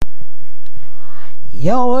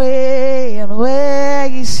Yahweh, and where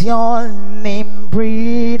is your name?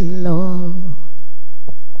 Breathe, Lord.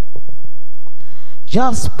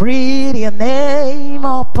 Just breathe your name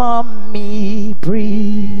upon me.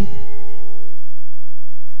 Breathe.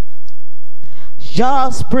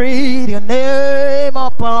 Just breathe your name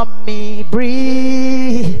upon me.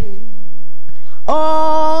 Breathe.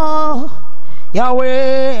 Oh,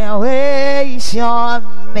 Yahweh, Yahweh is your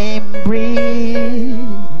name. Breathe.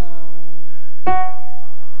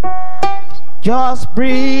 Just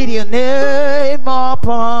breathe your name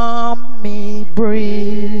upon me.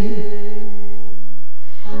 Breathe.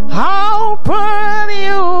 How proud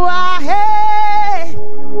you are. Hey.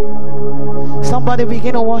 Somebody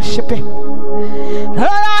begin to worship him.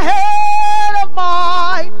 Ahead of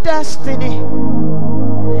my destiny,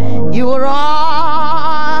 you are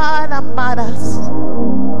all that matters.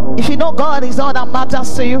 If you know God is all that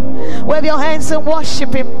matters to you, wave your hands and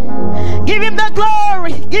worship him. Give him the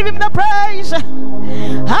glory, give him the praise.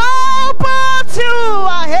 How about you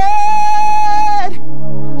ahead?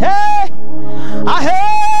 Hey,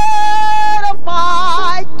 ahead of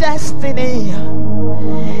my destiny,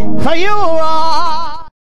 for you are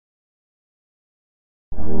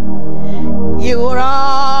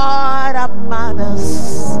all that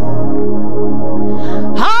matters.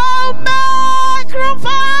 How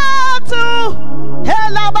microphone to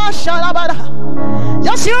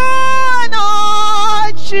just you and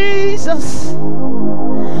I, Jesus,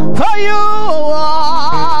 for you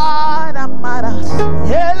are that matters.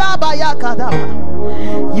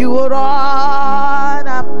 You are all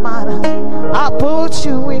that matters. I put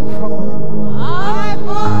you in front. I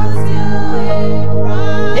put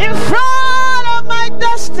you in front of my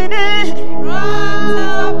destiny.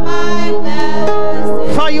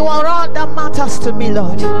 For you are all that matters to me,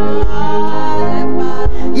 Lord.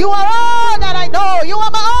 You are all that I know. You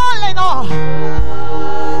are my all in all.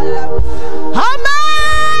 I'm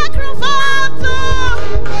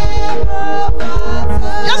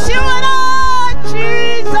just you and I,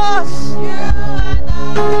 Jesus.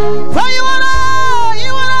 For you are all,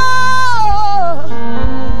 you are all.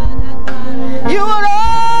 You are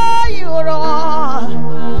all, you are all.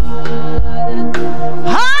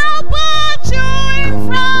 How about you in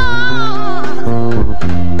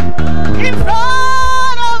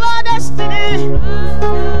front of our destiny?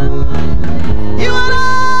 You are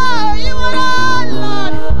all, you are all,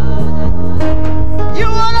 Lord. You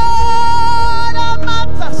are all that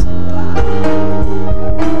matters.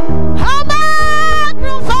 How much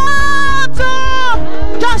room for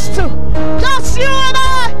just you and I.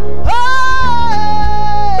 Oh,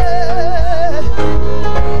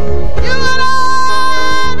 you are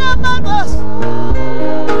all that matters.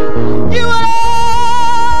 You are all.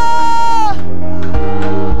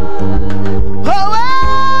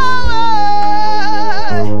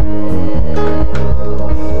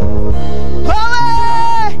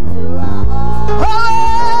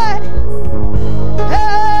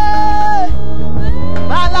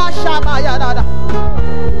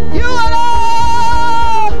 You are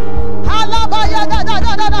all. Halabaya da da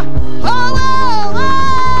da da da.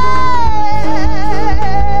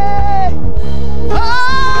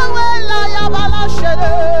 La ya bala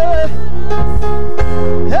shede.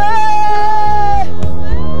 Hey.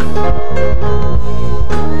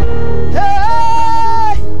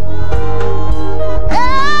 Hey.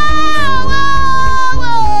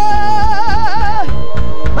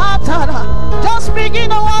 Matara. Just begin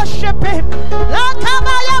to worship him.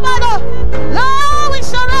 Lord, we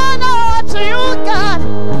surrender to you, God.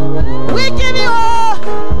 We give you all.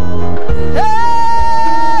 Hey.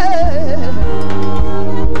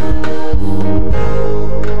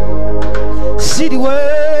 See the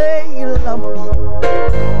way you love me.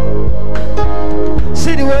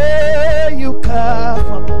 See the way you care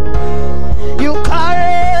for me. You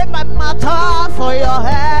carry my matter for your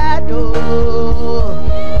head. Oh.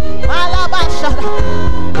 Malabashada.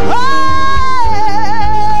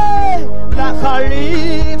 Hey, like a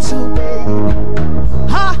little baby.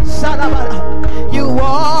 Ha, Salabala. You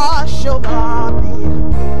wash over me.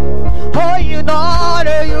 Oh, you know how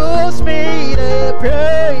to use me to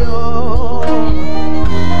pray. Oh.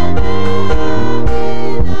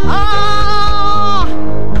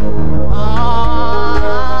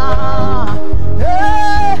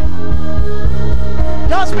 Hey.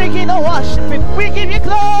 Just begin to worship him. We give you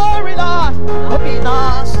glory, Lord. Open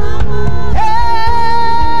us.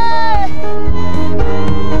 Hey.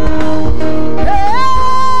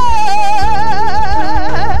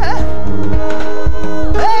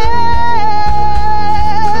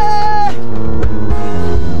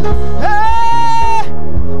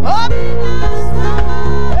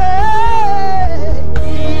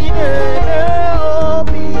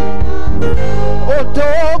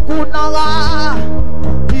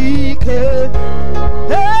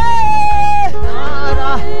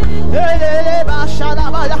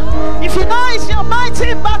 If you know it's your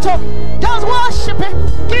mighty battle, just worship him.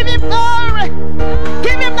 Give him glory.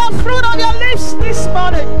 Give him the fruit of your lips this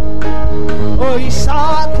morning. Oh,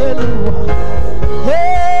 Isakelua.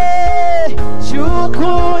 Hey,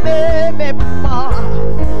 Shukune Mema.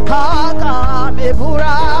 Haka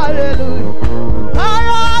Mebura. Hallelujah.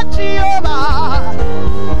 Jehovah.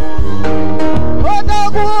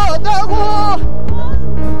 Odagu, Odagu.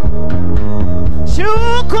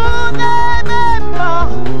 Shukune Mema.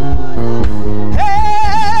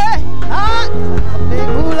 Hey,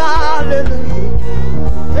 Mebura. Hallelujah.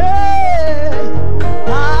 Hey,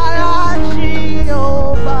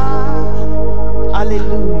 Jehovah.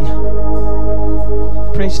 Hallelujah.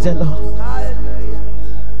 Praise the Lord. Hallelujah.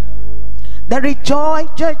 There is joy,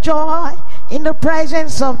 joy, joy in the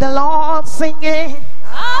presence of the Lord, singing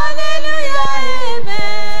hallelujah,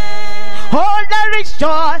 amen. Oh, there is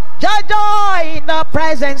joy, joy, joy in the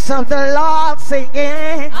presence of the Lord,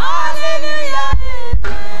 singing hallelujah, amen.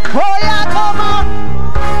 Oh yeah, come on,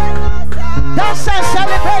 dance and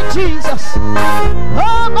celebrate Jesus.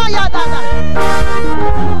 Oh my God, I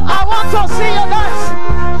want to see you dance.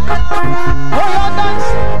 Oh, you dance.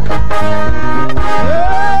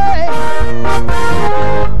 Hey.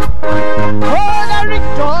 Oh, there is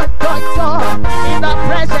joy, joy, joy in the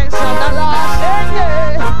presence of the Lord. Sing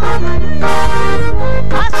it.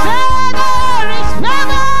 I said there is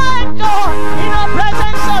never joy in the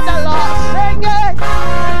presence of the Lord. Sing it.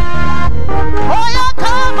 Oh yeah,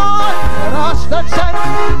 come on, rush the sun,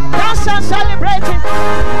 dance and celebrate it.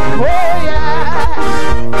 Oh yeah.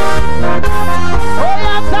 Oh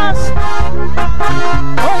yeah, dance.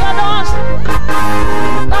 Oh yeah, dance.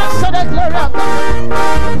 Dance to the glory of God.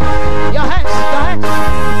 Your hands, your hands.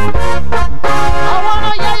 I want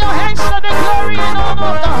to hear your hands to the glory and honor of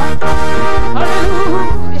God.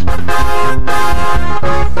 Hallelujah.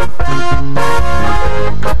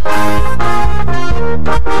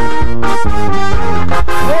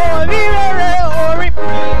 Oh, we are oh, rip me, oh.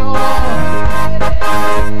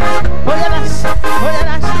 Oh, yeah, dance. Oh, yeah,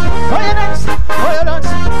 dance. Oh, yeah, dance. Oh, yeah, dance.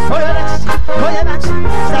 Oh, yeah, dance. Oh, yeah, dance.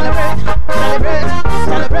 Celebrate, celebrate,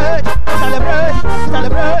 celebrate, celebrate,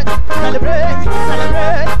 celebrate, celebrate,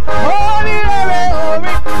 celebrate. Oh, we are oh,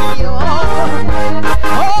 rip me, oh.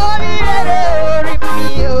 Oh, we are oh, rip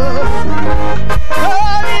me, oh.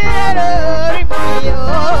 Oh, we are oh, rip me, oh.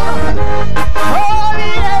 Oh, we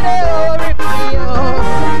are oh, rip me, oh.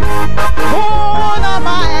 Oh, na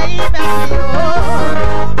my email, oh.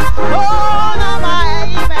 Oh, na my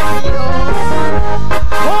email, oh.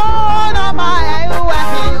 Oh, na my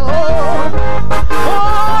email, oh. Oh,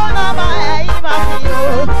 na my email,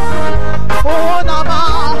 oh. Oh, na ma,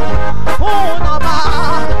 oh, na ma,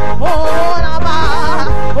 oh, na ma,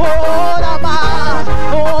 oh, na ma,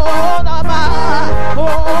 oh, na ma,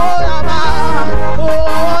 oh, na ma,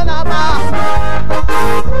 oh, na ma.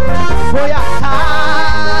 Oh, yeah,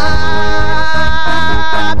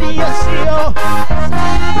 Kabiosio.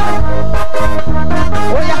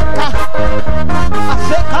 Oh, yeah,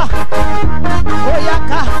 Aseka. Oh,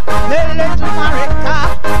 yeah, Meletumareka.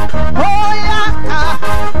 Oh, yeah,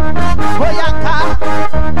 oh, yeah,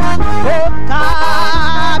 oh,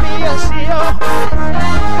 Kabiosio.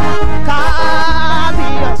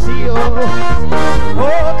 Kabiosio.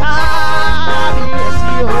 Oh,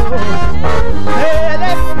 Kabiosio.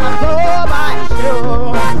 Go by show.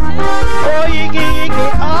 Oh, you go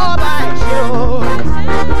by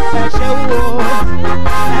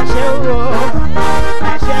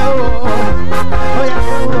show. Oh,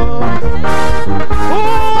 yeah,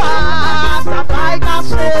 oh, I fight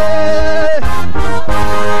myself.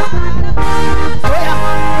 Oh,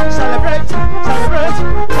 yeah, celebrate, celebrate,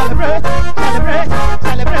 celebrate, celebrate,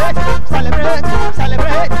 celebrate, celebrate,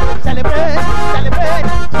 celebrate, celebrate, celebrate,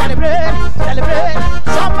 celebrate, celebrate.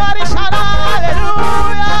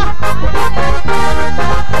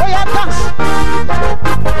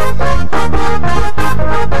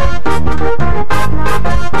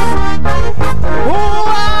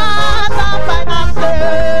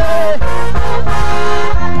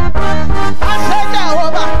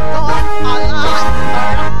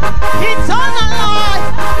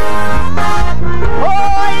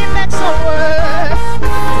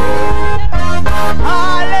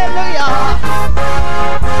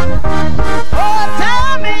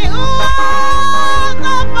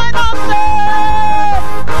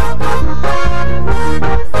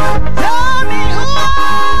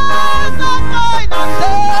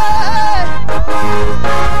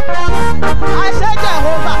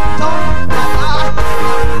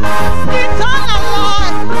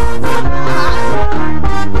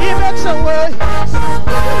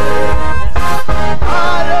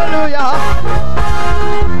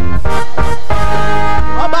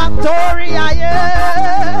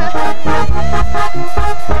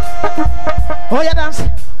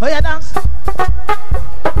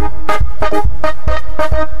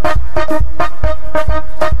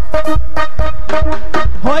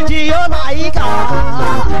 Jehovah Ika.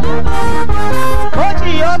 Oh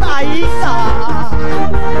Jehovah Ika.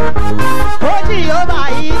 Oh Jehovah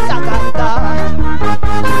Ika Kaka.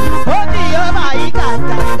 Oh Jehovah Ika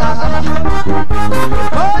Kaka.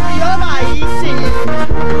 Oh Jehovah Iti.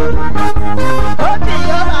 Oh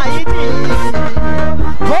Jehovah Iti.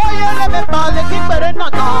 Oh yeah, let me call the keeper in the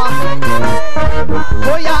car.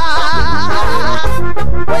 Oh yeah.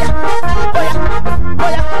 Oh yeah. Oh yeah.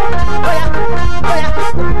 Oh yeah. Oh yeah. Oh yeah.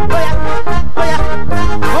 Oh yeah. Oh yeah.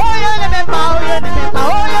 Oh yeah, let me bow. Oh yeah, let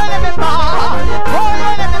me bow. Oh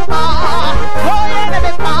yeah, let me bow. Oh yeah, let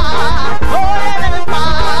me bow. Oh yeah, let me bow.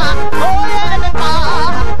 Oh yeah, let me bow. Oh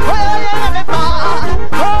yeah,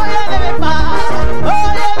 let me bow. Oh yeah, let me bow. Oh yeah, let me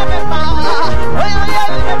bow. Oh yeah, let me bow. Oh yeah, let me bow. Oh yeah, let me bow. Oh yeah,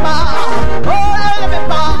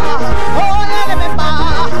 let me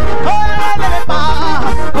bow. Oh yeah, let me bow. Oh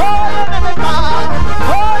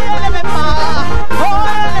yeah, let me bow. Oh yeah, let me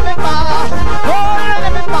bow. Oh yeah, let me bow. Oh yeah, let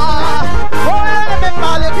me bow. Oh yeah, let me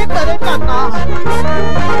bow. Let me put it on.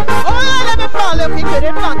 Oh yeah, let me bow. Let me put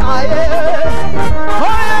it on.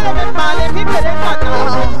 Oh yeah, let me bow. Let me put it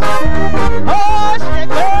on. Oh,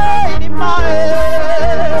 snake in my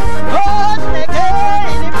head. Oh, snake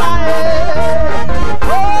in my head.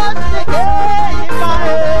 Oh, snake in my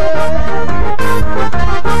head.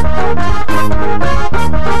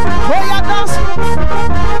 Oh yeah, dance.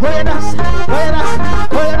 Oh yeah, dance. Oh yeah, dance. Oh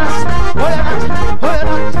yeah, dance. Oh yeah, dance. Oh yeah, dance. Oh yeah,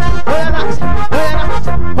 dance. Oh yeah, dance. Oh yeah, dance. Oh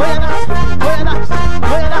yeah, dance. Oh yeah, dance.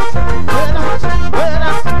 Oh yeah, dance. Oh yeah,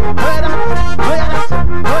 dance. Oh yeah, dance. Oh yeah, dance.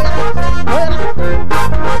 Oh yeah, dance. Oh yeah, dance.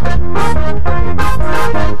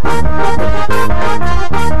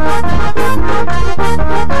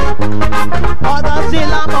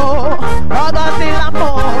 Ogazilamo, Ogazilamo,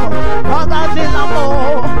 Ogazilamo,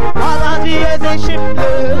 Ogazi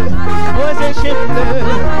ezeshimle, ezeshimle,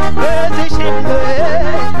 ezeshimle,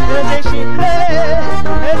 ezeshimle,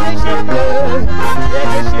 ezeshimle,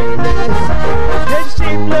 ezeshimle,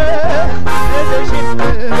 ezeshimle,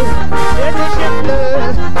 ezeshimle, ezeshimle,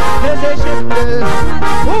 ezeshimle.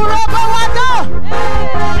 Urabawado,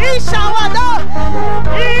 Ishawado,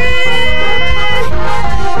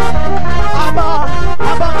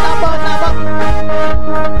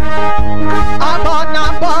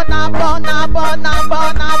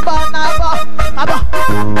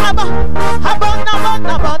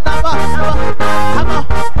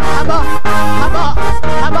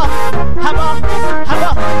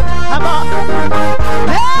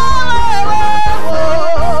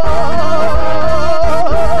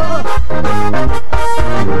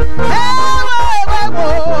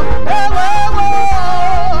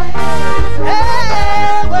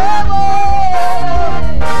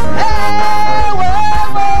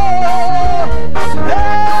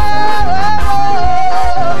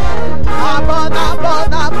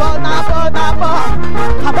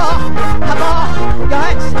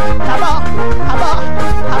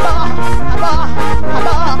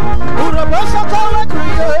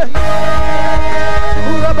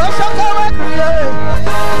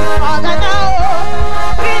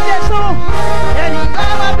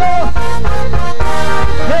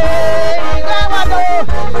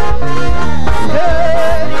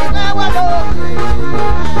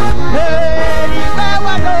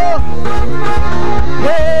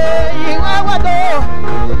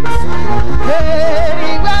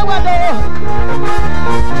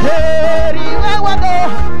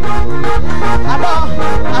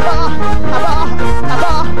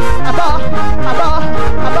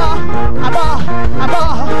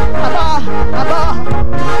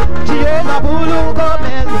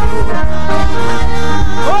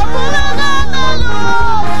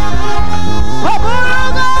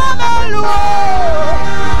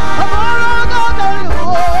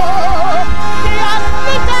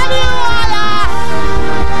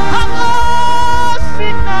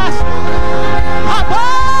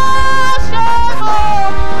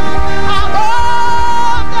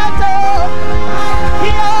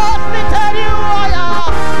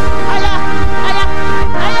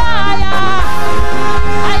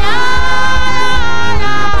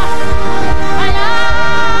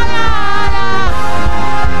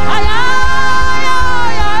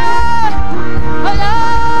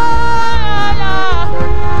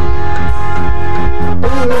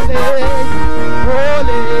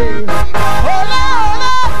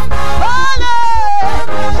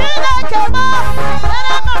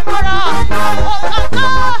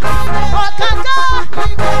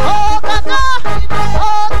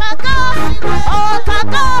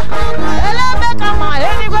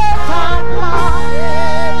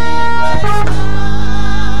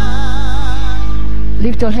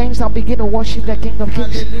 Lift your hands and begin to worship the King of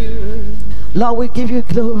Kings. Lord, we give you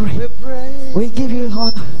glory. We give you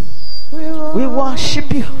honor. We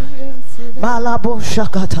worship you. Malabo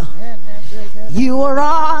Shakata. You are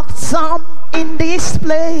awesome in this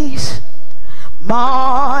place.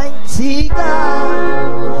 Mighty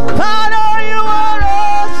God. Father, you are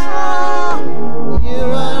awesome. You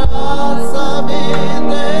are awesome in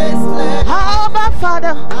this place. Abba,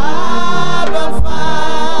 Father. Abba,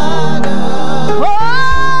 Father. Oh,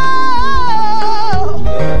 You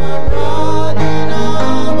are running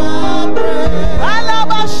our praise.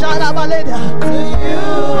 Alaba Shalabaleda. To you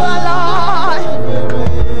alive.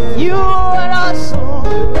 You are awesome.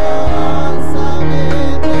 awesome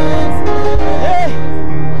in this place. Hey.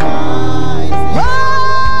 Mighty Oh,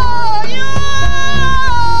 you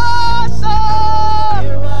are awesome.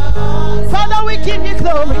 You are awesome. Father, we give you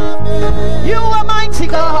glory. You are mighty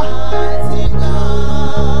God. Mighty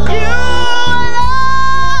God. You are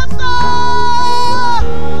awesome.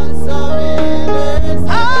 Awesome in this place.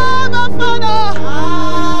 Abba, Father.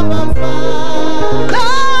 Abba, Father.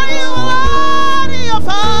 Lord, you are worthy of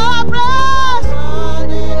our praise.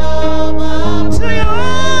 Running our To you,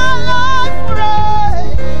 life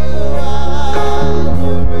praise. You are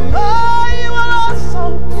great. Oh, you are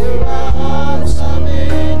awesome. You are awesome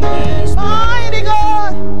in this Mighty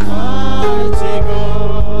God. mighty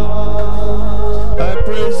God. I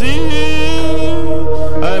praise you.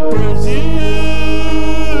 I praise you.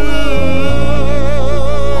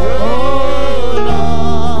 Oh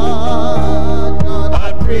Lord, Lord, I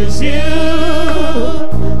praise you.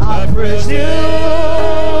 I praise you.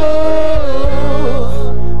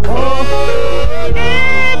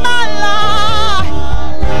 In my life.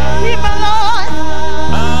 In my life.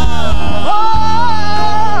 Oh,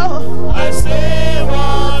 I say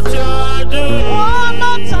what you're doing. one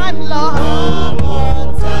more time, Lord. One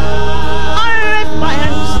more time. I lift my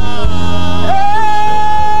hands.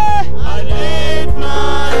 Hey. I lift my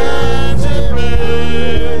hands in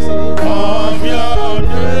praise of your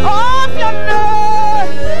name. Of your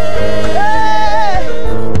name. Hey.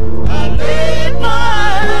 I lift my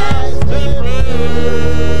hands in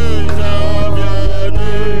praise of your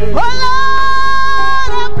name. Oh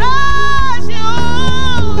Lord, I praise you.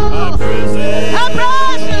 I praise it. I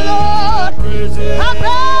praise you, Lord. Praise it. I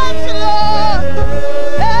praise you, Lord.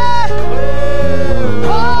 Hey.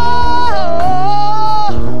 Oh,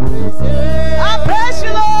 I praise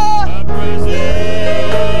you, Lord. I praise it.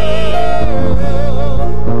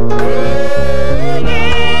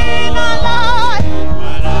 In our life.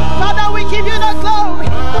 Father, we give you the glory.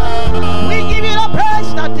 We give you the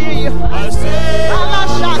praise that due you. I say Allah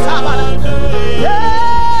Shatabala.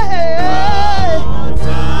 Hey.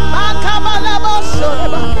 Makabalabo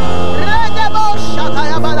Soreba. Regebo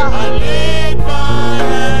Shatayabala. I lift my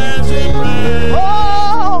hands in praise Oh,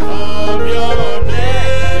 of your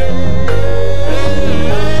name.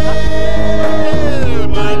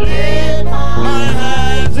 I lift my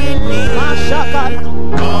hands in praise Mashakala.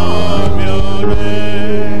 of your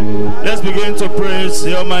name. Let's begin to praise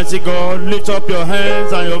the Almighty God. Lift up your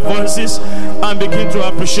hands and your voices and begin to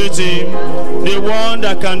appreciate Him. The one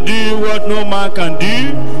that can do what no man can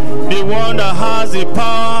do. The one that has the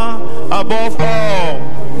power above all.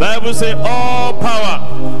 Bible says all power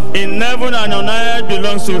in heaven and on earth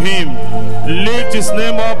belongs to Him. Lift His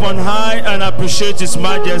name up on high and appreciate His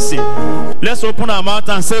majesty. Let's open our mouth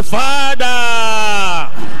and say, Father.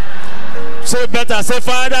 Say better, say,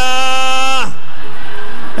 Father,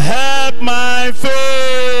 help my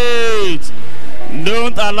faith.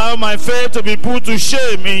 Don't allow my faith to be put to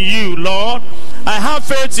shame in you, Lord. I have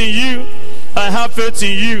faith in you. I have faith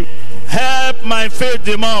in you. Help my faith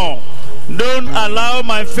the more. Don't allow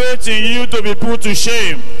my faith in you to be put to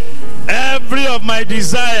shame. Every of my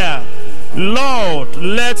desire, Lord,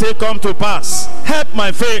 let it come to pass. Help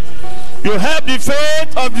my faith. You help the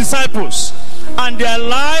faith of disciples, and their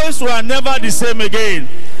lives were never the same again.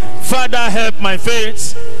 Father, help my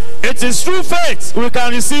faith. It is through faith we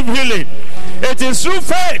can receive healing. It is through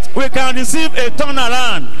faith we can receive a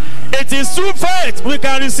turnaround. It is through faith we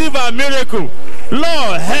can receive a miracle.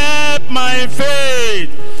 Lord, help my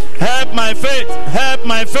faith. Help my faith. Help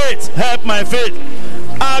my faith. Help my faith.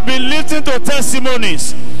 I've been listening to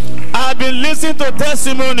testimonies. I've been listening to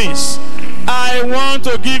testimonies. I want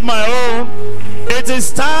to give my own. It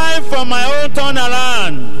is time for my own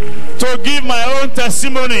turnaround, to give my own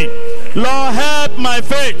testimony. Lord, help my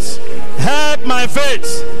faith. Help my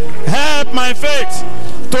faith. Help my faith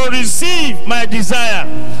to receive my desire.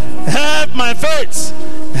 Help my faith.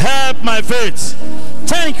 Help my faith.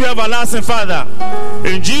 Thank you, everlasting Father.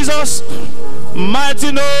 In Jesus'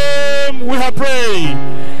 mighty name we have prayed.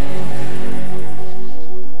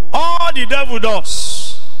 All the devil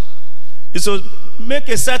does is to make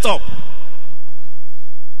a setup.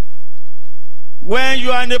 When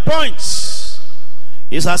you are in a point,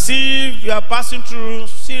 it's as if you are passing through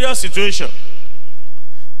serious situation.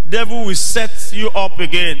 Devil will set you up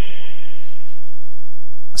again.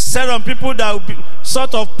 Set on people that will be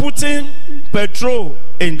sort of putting petrol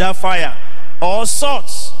in that fire, or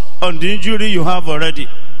salt on the injury you have already.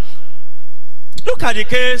 Look at the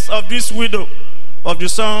case of this widow of the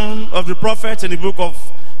son of the prophet in the book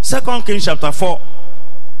of 2 Kings chapter 4.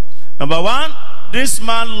 Number 1, this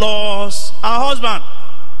man lost her husband,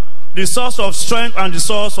 the source of strength and the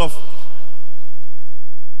source of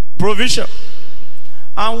provision.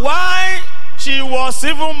 And why she was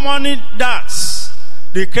even mourning that,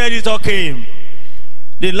 the creditor came,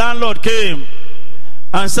 the landlord came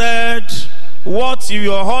and said, what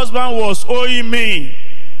your husband was owing me,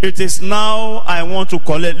 it is now I want to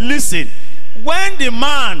collect. Listen, when the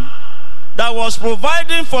man that was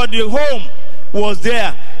providing for the home was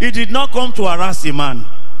there, he did not come to harass the man.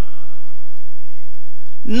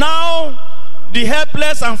 Now the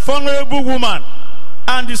helpless and vulnerable woman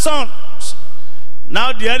and the son,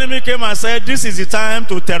 now the enemy came and said, this is the time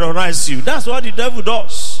to terrorize you. That's what the devil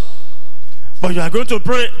does. But you are going to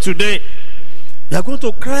pray today. You are going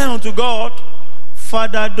to cry unto God,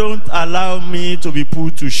 Father, don't allow me to be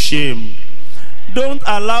put to shame. Don't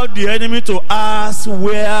allow the enemy to ask,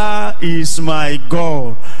 where is my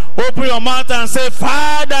God? Open your mouth and say,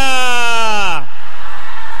 Father,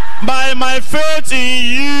 by my faith in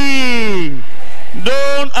you,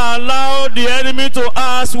 don't allow the enemy to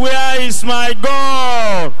ask, where is my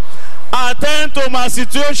God? Attend to my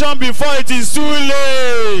situation before it is too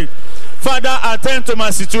late. Father, attend to my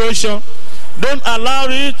situation. Don't allow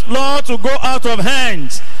it, Lord, to go out of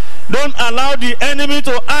hands. Don't allow the enemy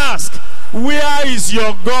to ask, where is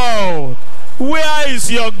your God? Where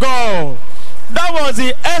is your God? That was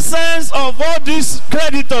the essence of what this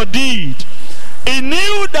creditor did. He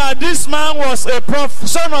knew that this man was a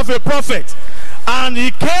son of a prophet, and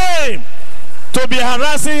he came to be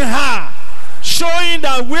harassing her, showing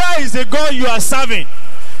that where is the God you are serving?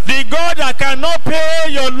 The God that cannot pay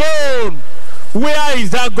your loan. Where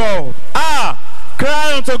is that God?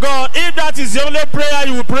 Cry unto God. If that is the only prayer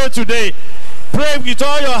you will pray today, pray with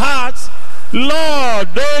all your heart.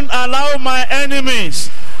 Lord, don't allow my enemies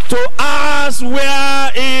to ask,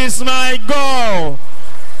 where is my God?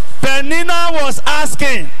 Penina was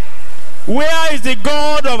asking, where is the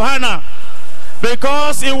God of Hannah?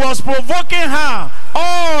 Because he was provoking her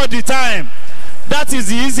all the time. That is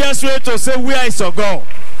the easiest way to say, where is your God?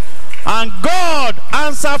 And God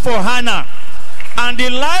answered for Hannah. And the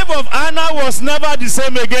life of Hannah was never the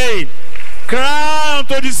same again. Cry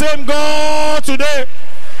unto the same God today.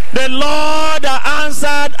 The Lord that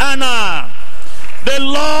answered Hannah. The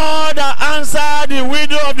Lord that answered the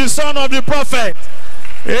widow of the son of the prophet.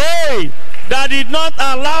 Hey, that did not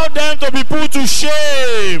allow them to be put to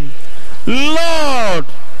shame. Lord,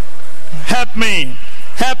 help me.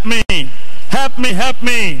 Help me. Help me. Help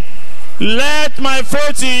me. Let my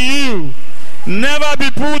faith in you never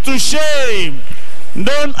be put to shame.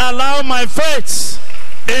 Don't allow my faith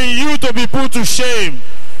in you to be put to shame.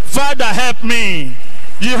 Father, help me.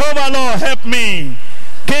 Jehovah Lord, help me.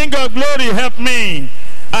 King of glory, help me.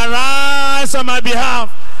 Arise on my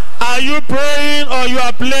behalf. Are you praying or you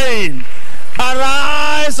are playing?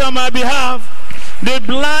 Arise on my behalf. The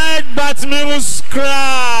blind Bartimaeus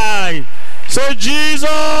cried. So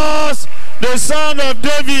Jesus, the son of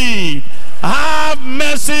David, have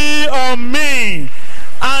mercy on me.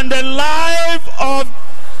 And the life of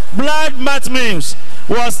blind Bartimaeus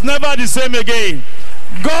was never the same again.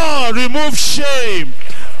 God remove shame.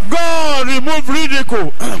 God remove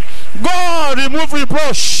ridicule. God remove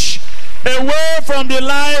reproach away from the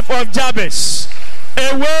life of Jabez,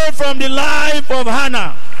 away from the life of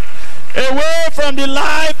Hannah, away from the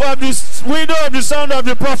life of this widow of the son of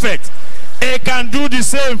the prophet. He can do the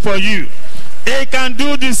same for you. He can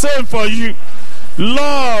do the same for you.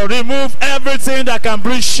 Lord, remove everything that can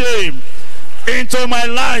bring shame into my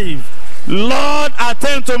life. Lord,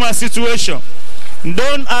 attend to my situation.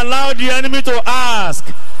 Don't allow the enemy to ask,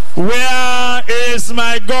 where is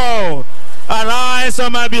my God? Arise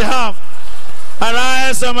on my behalf.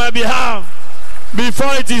 Arise on my behalf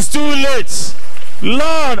before it is too late.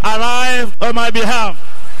 Lord, arise on my behalf.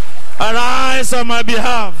 Arise on my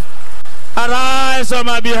behalf. Arise on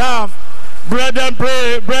my behalf. Brethren,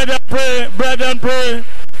 pray. Brethren, pray. Brethren, pray.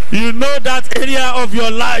 You know that area of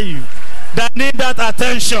your life that need that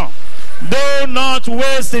attention. Do not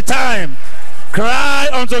waste the time. Cry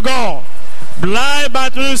unto God. Blind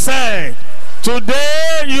Bartimaeus said,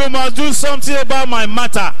 today you must do something about my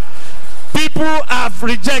matter. People have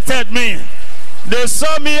rejected me. They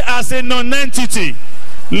saw me as a non-entity.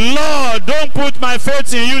 Lord, don't put my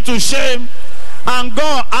faith in you to shame. And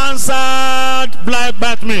God answered blind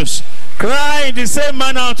Bartimaeus, cry in the same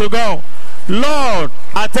manner unto God. Lord,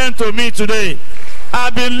 attend to me today.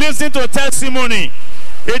 I've been listening to testimony.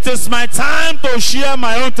 It is my time to share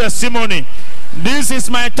my own testimony. This is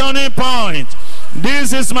my turning point.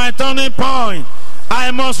 This is my turning point. I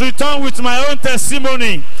must return with my own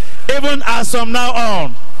testimony, even as from now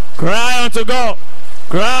on. Cry unto God.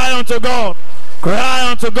 Cry unto God. Cry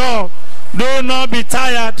unto God. Do not be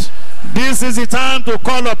tired. This is the time to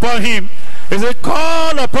call upon him. He said,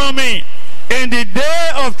 call upon me in the day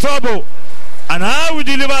of trouble, and I will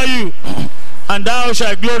deliver you, and thou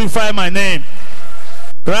shalt glorify my name.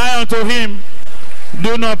 Cry unto him.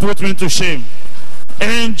 Do not put me to shame.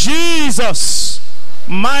 In Jesus'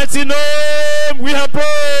 mighty name we have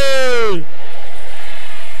prayed.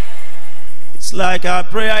 It's like our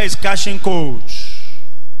prayer is catching cold.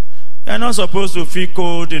 You're not supposed to feel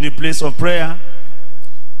cold in the place of prayer.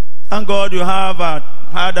 Thank God you have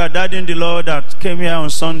had a daddy in the Lord that came here on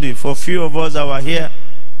Sunday. For a few of us that were here,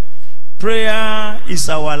 prayer is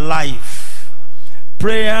our life.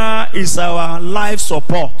 Prayer is our life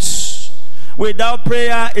support. Without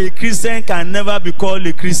prayer, a Christian can never be called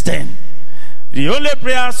a Christian. The only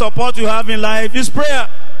prayer support you have in life is prayer.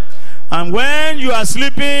 And when you are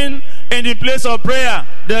sleeping in the place of prayer,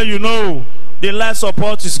 then you know the life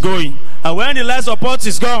support is going. And when the life support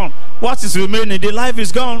is gone, what is remaining? The life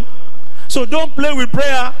is gone. So don't play with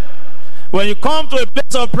prayer. When you come to a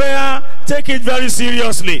place of prayer, take it very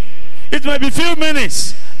seriously. It may be few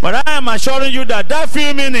minutes, but I am assuring you that that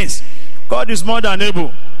few minutes, God is more than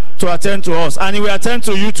able to attend to us. And he will attend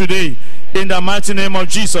to you today in the mighty name of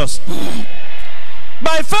Jesus.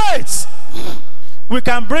 By faith, we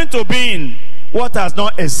can bring to being what has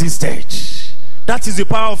not existed. That is the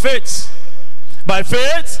power of faith. By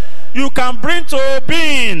faith, you can bring to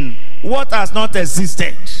being what has not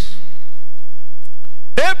existed.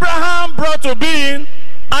 Abraham brought to being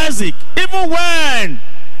Isaac, even when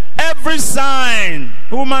every sign,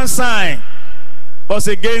 human sign, was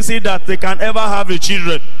against it that they can ever have the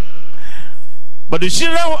children. But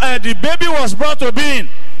the baby was brought to being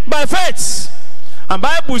by faith. And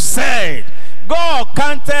Bible said, God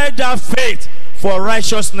counted that faith for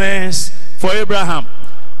righteousness for Abraham.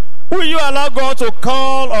 Will you allow God to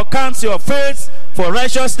call or count your faith for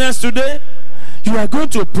righteousness today? You are going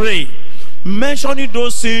to pray, mentioning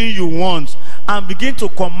those things you want, and begin to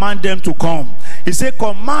command them to come. He said,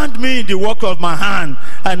 command me in the work of my hand,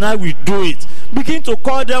 and I will do it. Begin to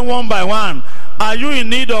call them one by one. Are you in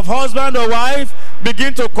need of husband or wife?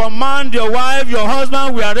 Begin to command your wife, your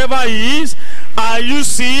husband, wherever he is. Are you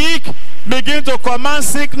sick? Begin to command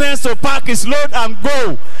sickness to pack his load and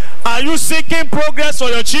go. Are you seeking progress for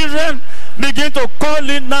your children? Begin to call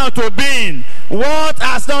it now to being. What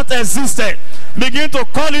has not existed, begin to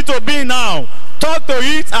call it to being now. Talk to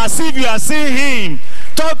it as if you are seeing him.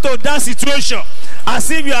 Talk to that situation as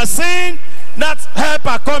if you are seeing that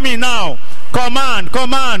helper coming now. Command,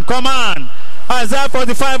 command, command. Isaiah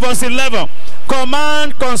 45 verse 11.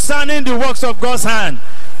 Command concerning the works of God's hand.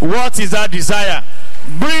 What is that desire?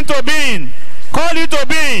 Bring to being. Call it to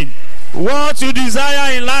being. What you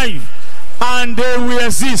desire in life, and they will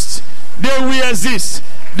exist. They will exist.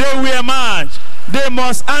 They will emerge. They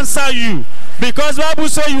must answer you. Because the Bible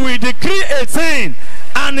says you will decree a thing,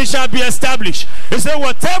 and it shall be established. It says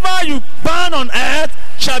whatever you burn on earth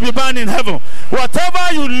shall be burned in heaven.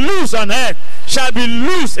 Whatever you loose on earth shall be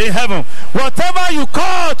loosed in heaven. Whatever you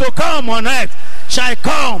call to come on earth shall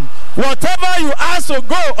come. Whatever you ask to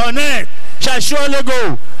go on earth shall surely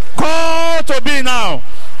go. Call to be now.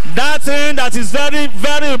 That thing that is very,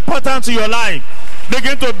 very important to your life,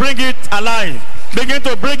 begin to bring it alive. Begin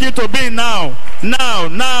to bring it to being now. Now,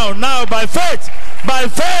 now, now, by faith. By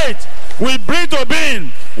faith, we bring to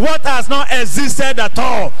being what has not existed at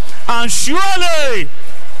all. And surely,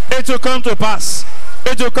 it will come to pass.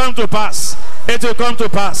 It will come to pass. It will come to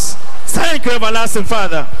pass. Thank you, everlasting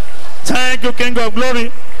Father. Thank you, King of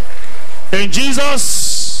Glory. In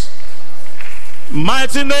Jesus'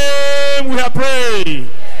 mighty name we have prayed.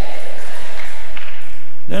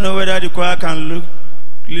 I don't know whether the choir can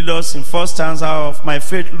lead us in first stanza of My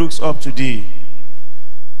Faith Looks Up to Thee.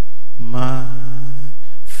 My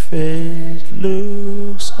faith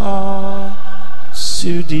looks up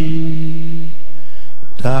to Thee,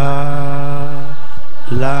 the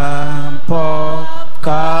Lamb of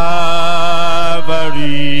Calvary,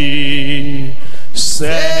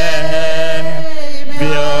 Savior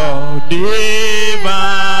divine.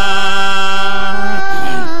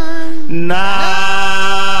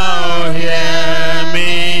 Now hear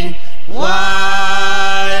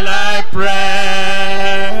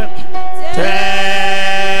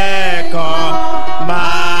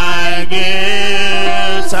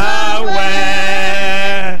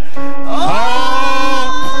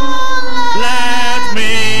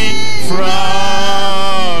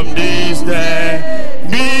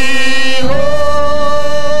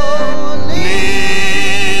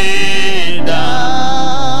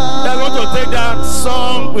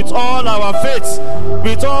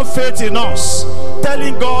faith in us,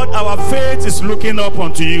 telling God our faith is looking up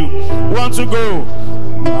unto you. Want to go?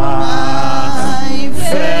 My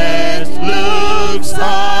faith looks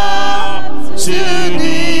up to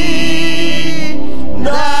thee,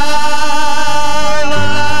 the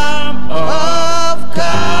Lamb of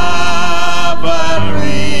Calvary,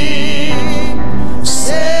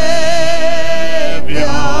 Savior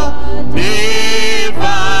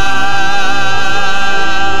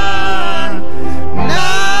divine.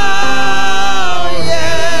 Now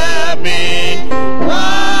hear me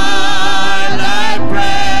while I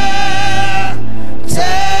pray.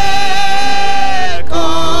 Take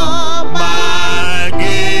all my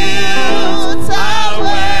guilt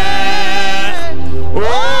away. Oh,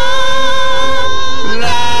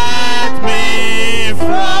 let me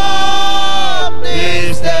from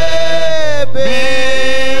this day be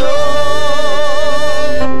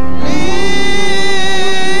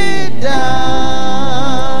Lead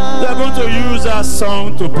down. We are going to use that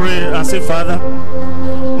song to pray and say, Father,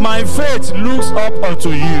 my faith looks up unto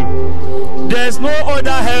you. There's no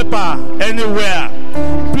other helper anywhere.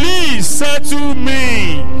 Please settle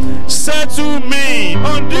me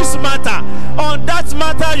on this matter, on that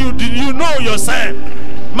matter you know yourself.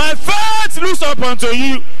 My faith looks up unto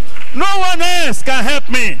you. No one else can help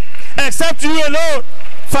me except you alone.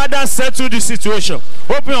 Father, settle the situation.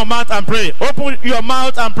 Open your mouth and pray. Open your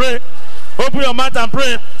mouth and pray. Open your mouth and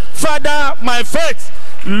pray. Father, my faith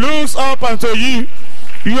looks up unto you.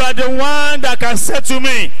 You are the one that can settle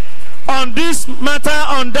me on this matter,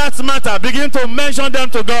 on that matter. Begin to mention them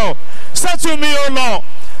to God. Settle me, O Lord.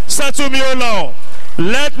 Settle me, O Lord.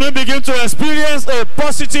 Let me begin to experience a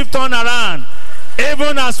positive turnaround,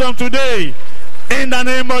 even as from today. In the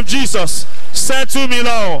name of Jesus, settle me,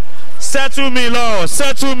 Lord. Settle me, Lord.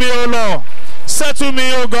 Settle me, O Lord. Settle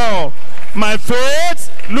me, O God. My faith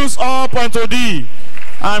looks up unto thee,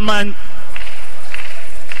 and my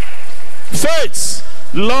faith,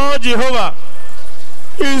 Lord Jehovah,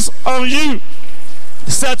 is on you.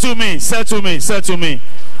 Settle me, settle me, settle me.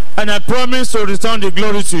 And I promise to return the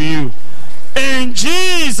glory to you. In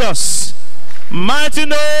Jesus' mighty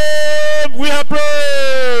name we have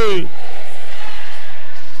prayed.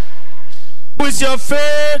 With your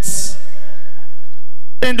faith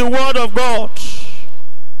in the word of God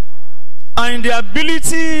and in the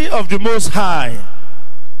ability of the Most High,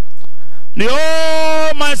 the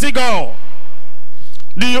Almighty God,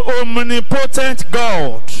 the omnipotent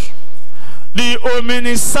God, the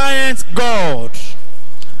omniscient God,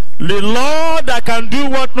 the Lord that can do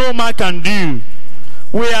what no man can do,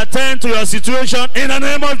 we attend to your situation in the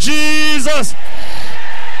name of Jesus.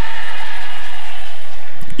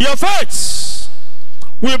 Your faith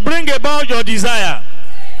will bring about your desire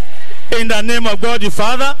in the name of God the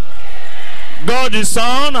Father, God the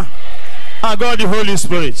Son, and God the Holy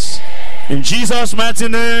Spirit. In Jesus' mighty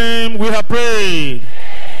name we have prayed.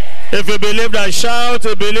 If you believe that, shout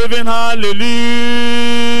a believing hallelujah.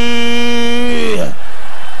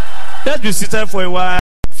 Let's be seated for a while.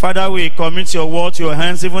 Father, we commit your word to your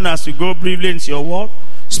hands, even as we go briefly into your word.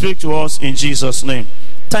 Speak to us in Jesus' name.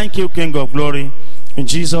 Thank you, King of Glory. In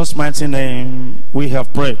Jesus' mighty name we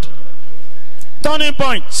have prayed. Turning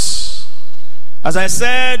points. As I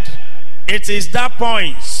said, it is that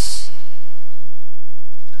point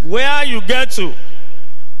where you get to,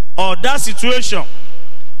 or that situation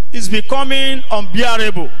is becoming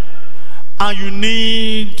unbearable, and you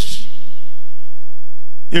need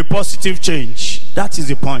a positive change. That is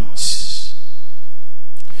the point.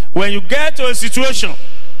 When you get to a situation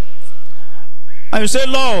and you say,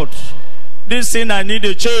 Lord, this thing I need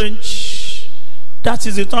a change, that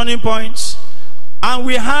is the turning point. And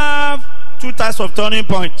we have two types of turning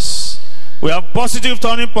points. We have positive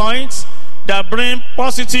turning points that bring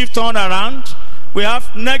positive turnaround. We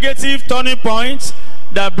have negative turning points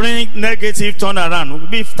that bring negative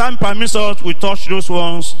turnaround. If time permits us, we touch those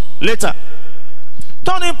ones later.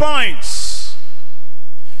 Turning points.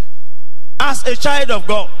 As a child of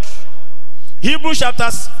God, Hebrews chapter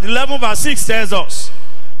 11 verse 6 tells us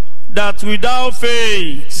that without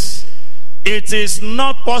faith it is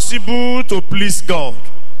not possible to please God.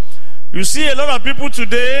 You see a lot of people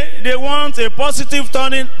today, they want a positive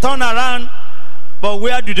turnaround, but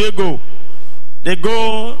where do they go? They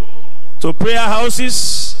go to prayer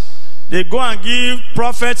houses. They go and give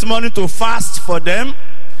prophets money to fast for them.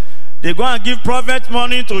 They go and give prophets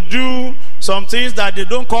money to do some things that they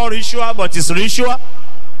don't call ritual, but it's ritual.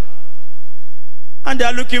 And they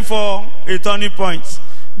are looking for a turning point.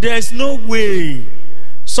 There is no way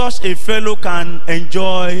such a fellow can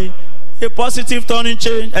enjoy a positive turning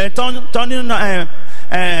change, positive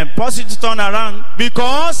turnaround,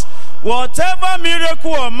 because whatever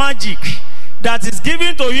miracle or magic that is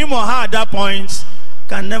given to him or her at that point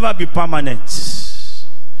can never be permanent.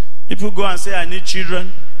 If you go and say, I need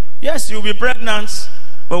children, yes, you'll be pregnant,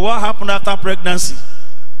 but what happened after pregnancy?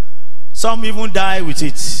 Some even die with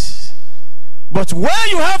it. But when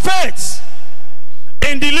you have faith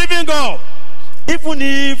in the living God, even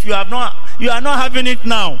if you are not having it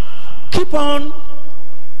now, keep on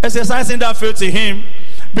exercising that faith in him,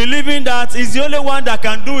 believing that he's the only one that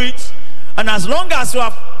can do it. And as long as you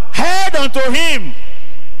have held unto him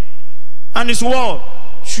and his word,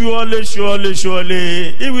 surely, surely,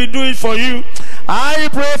 surely, he will do it for you. I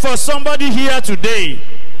pray for somebody here today.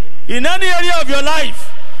 In any area of your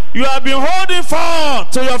life, you have been holding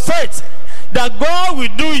fast to your faith that God will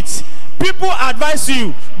do it. People advise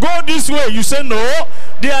you, go this way, you say no.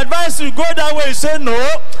 They advise you, go that way, you say no.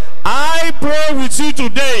 I pray with you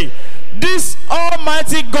today. This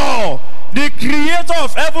Almighty God, the creator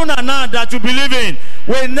of heaven and earth that you believe in,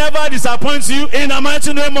 will never disappoint you in the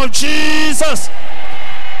mighty name of Jesus.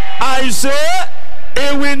 I say,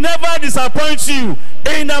 it will never disappoint you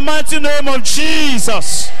in the mighty name of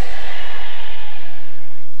Jesus.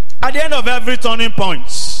 At the end of every turning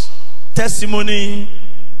point, testimony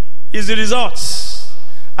is the result.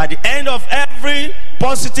 At the end of every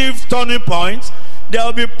positive turning point, there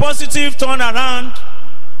will be positive turnaround.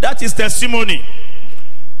 That is testimony.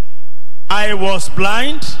 I was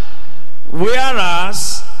blind,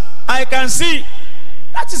 whereas I can see.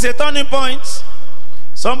 That is a turning point.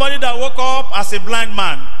 Somebody that woke up as a blind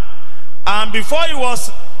man, and before he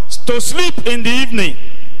was to sleep in the evening,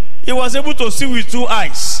 he was able to see with 2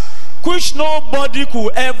 eyes, which nobody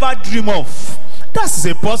could ever dream of. That's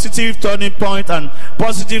a positive turning point and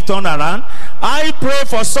positive turnaround. I pray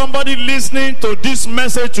for somebody listening to this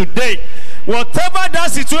message today. Whatever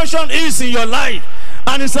that situation is in your life,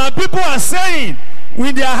 and it's like people are saying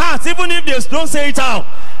with their hearts, even if they don't say it out,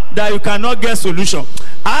 that you cannot get solution.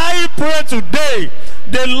 I pray today,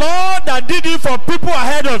 the Lord that did it for people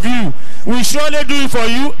ahead of you will surely do it for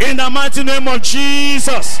you in the mighty name of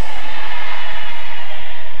Jesus.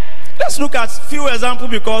 Let's look at a few examples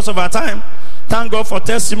because of our time. Thank God for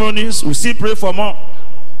testimonies. We still pray for more.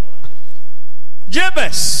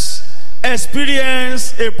 Jabez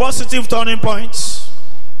experienced a positive turning point.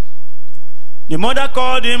 The mother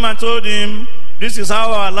called him and told him, this is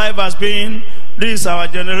how our life has been, this is our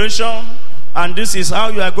generation, and this is how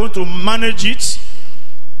you are going to manage it.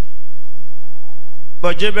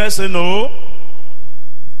 But Jabez said, no,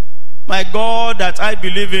 my God that I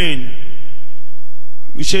believe in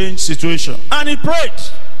will change situation. And he prayed.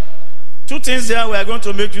 2 things there, we are going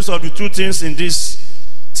to make use of the 2 things in this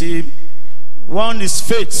team. One is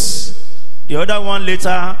faith. The other one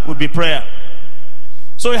later will be prayer.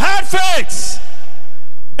 So he had faith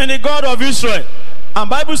in the God of Israel. And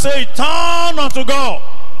Bible says he turned unto God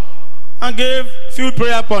and gave few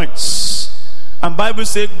prayer points. And Bible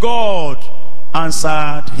says God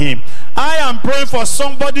answered him. I am praying for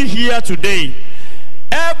somebody here today.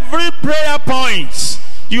 Every prayer point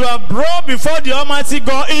you have brought before the Almighty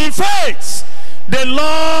God in faith, the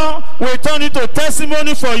Lord will turn it to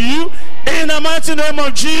testimony for you in the mighty name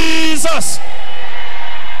of Jesus.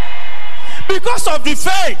 Because of the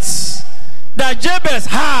faith that Jabez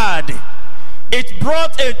had, it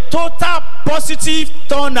brought a total positive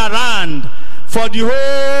turnaround for the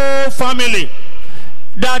whole family.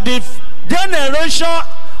 That the generation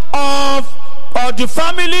of the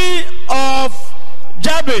family of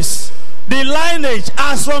Jabez, the lineage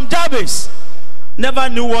as from Jabez, never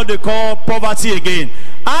knew what they call poverty again.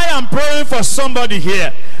 I am praying for somebody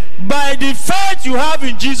here. By the faith you have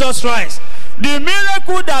in Jesus Christ, the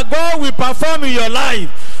miracle that God will perform in your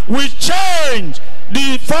life will change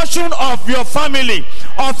the fortune of your family,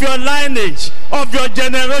 of your lineage, of your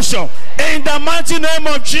generation. In the mighty name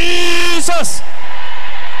of Jesus.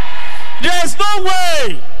 There is no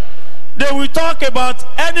way they will talk about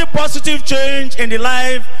any positive change in the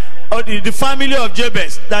life of the family of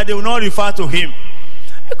Jabez that they will not refer to him.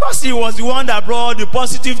 Because he was the one that brought the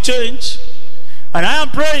positive change. And I am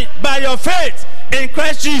praying by your faith in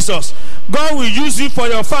Christ Jesus, God will use you for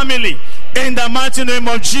your family in the mighty name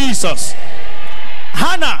of Jesus.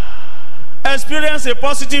 Hannah experienced a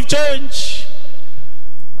positive change,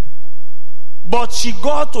 but she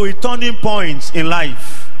got to a turning point in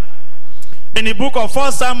life. In the book of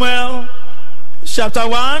 1 Samuel chapter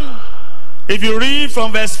 1, if you read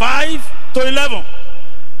from verse 5 to 11,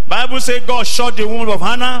 Bible says God shut the womb of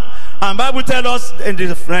Hannah. And Bible tells us in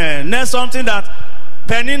the next something that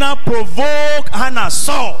Peninnah provoked Hannah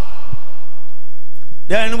so.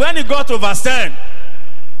 Then when he got to verse 10,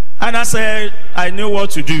 Hannah said, I knew what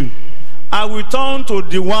to do. I will turn to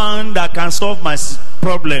the one that can solve my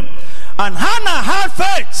problem. And Hannah had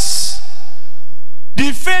faith.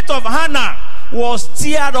 The faith of Hannah was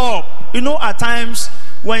teared up. You know, at times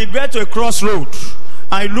when you get to a crossroad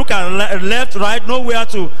and you look at left, right, nowhere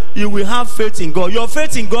to, you will have faith in God. Your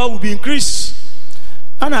faith in God will be increased.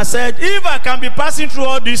 Hannah said, if I can be passing through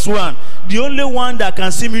all this one, the only one that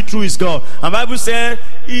can see me through is God. And the Bible said,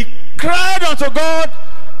 he cried unto God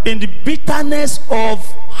in the bitterness of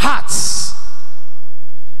hearts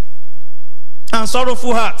and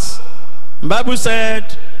sorrowful hearts. The Bible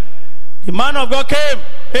said, the man of God came,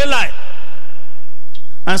 Eli,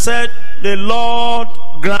 and said, the Lord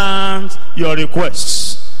grant your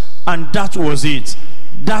requests. And that was it.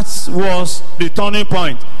 That was the turning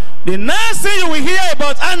point. The next thing you will hear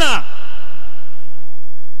about Hannah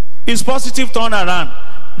is positive turnaround.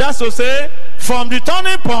 That's to say, from the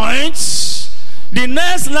turning points, the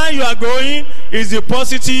next line you are going is the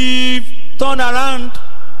positive turnaround.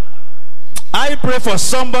 I pray for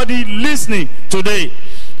somebody listening today.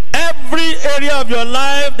 Every area of your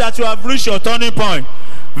life that you have reached your turning point,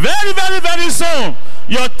 very, very, very soon,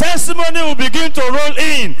 your testimony will begin to roll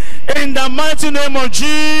in the mighty name of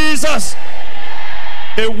Jesus.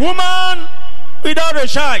 A woman without a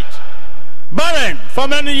child, barren for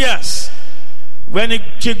many years. When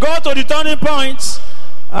she got to the turning point,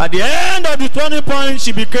 at the end of the turning point,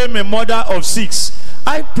 she became a mother of 6.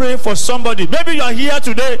 I pray for somebody. Maybe you are here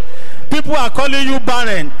today. People are calling you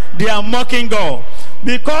barren. They are mocking God.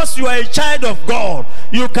 Because you are a child of God,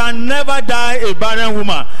 you can never die a barren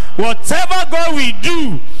woman. Whatever God will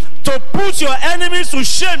do to put your enemies to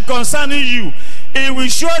shame concerning you, He will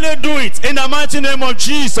surely do it in the mighty name of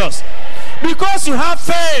Jesus. Because you have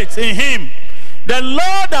faith in Him. The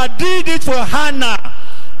Lord that did it for Hannah,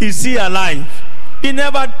 is He alive? He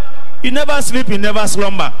never sleep, He never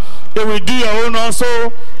slumber. He will do your own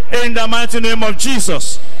also in the mighty name of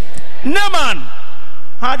Jesus. Naaman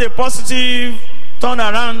had a positive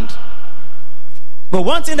turnaround. But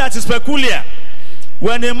one thing that is peculiar,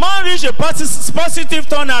 when a man reaches a positive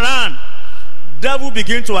turnaround, devil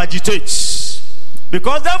begin to agitate.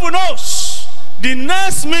 Because devil knows the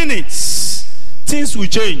next minute things will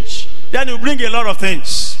change. Then he will bring a lot of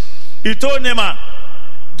things. He told Naaman,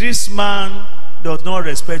 this man does not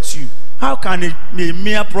respect you. How can a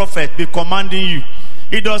mere prophet be commanding you?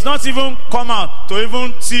 He does not even come out to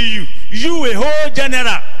even see you. You, a whole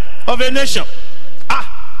general of a nation.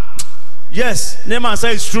 Yes, Naaman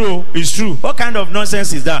said it's true. It's true. What kind of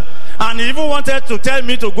nonsense is that? And he even wanted to tell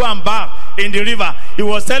me to go and bathe in the river. He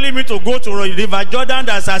was telling me to go to the river Jordan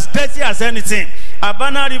that's as dirty as anything.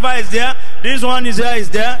 Abana River is there. This one is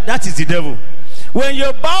there, That is the devil. When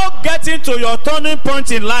you're about getting to your turning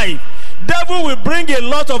point in life, devil will bring a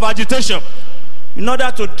lot of agitation in order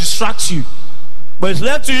to distract you. But it's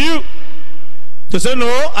left to you to say,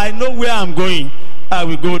 no, I know where I'm going. I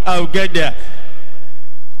will get there.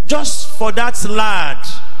 Just for that lad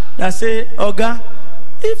that say, Oga,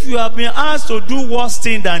 if you have been asked to do worse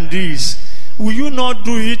thing than this, will you not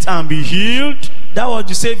do it and be healed? That was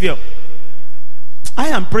the Savior. I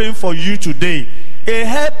am praying for you today. A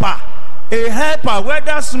helper,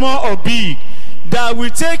 whether small or big, that will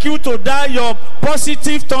take you to that your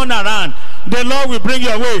positive turnaround. The Lord will bring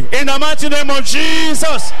your way. In the mighty name of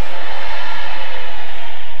Jesus.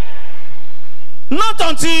 Not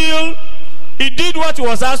until he did what he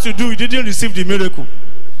was asked to do, he didn't receive the miracle.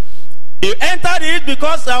 He entered it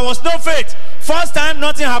because there was no faith. First time,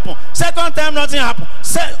 nothing happened. Second time, nothing happened.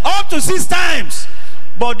 Up to 6 times.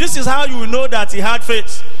 But this is how you will know that he had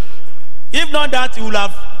faith. If not that, he'll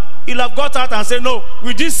have got out and said, no,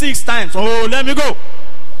 we did 6 times. Oh, let me go.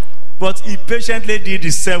 But he patiently did the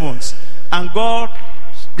 7th. And God,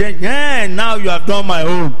 then, now you have done my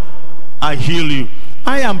own. I heal you.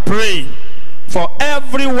 I am praying for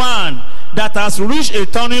everyone that has reached a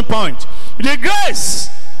turning point. The grace,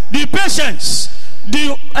 the patience,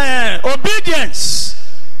 the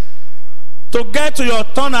obedience to get to your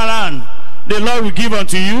turnaround, the Lord will give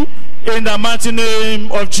unto you in the mighty name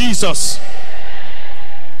of Jesus.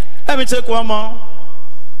 Let me take one more.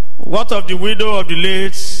 What of the widow of the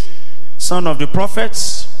late son of the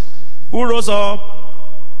prophets, who rose up,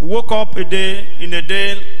 woke up in a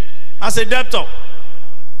day as a debtor,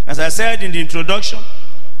 as I said in the introduction.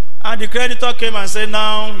 And the creditor came and said,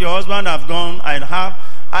 now your husband have gone.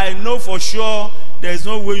 I know for sure there is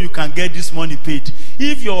no way you can get this money paid.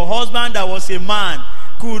 If your husband that was a man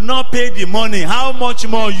could not pay the money, how much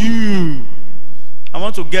more you? I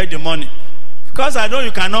want to get the money. Because I know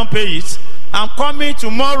you cannot pay it. I'm coming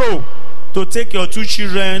tomorrow to take your 2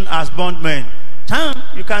 children as bondmen.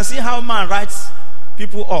 You can see how man writes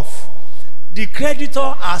people off. the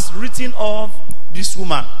creditor has written off this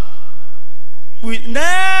woman in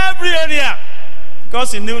every area,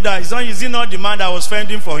 because he knew that is not the man that was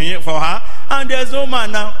fending for her, and there's no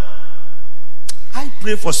man now. I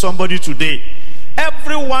pray for somebody today.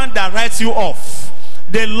 Everyone that writes you off,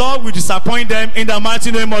 the Lord will disappoint them in the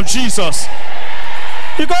mighty name of Jesus.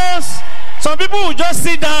 Because some people will just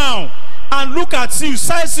sit down and look at you,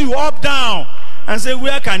 size you up, down, and say,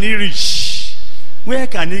 where can he reach? Where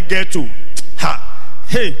can he get to?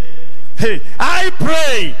 Hey, I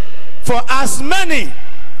pray for as many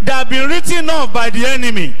that have been written off by the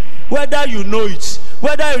enemy, whether you know it,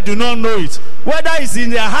 whether you do not know it, whether it's in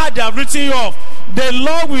their heart they have written you off, the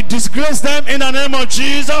Lord will disgrace them in the name of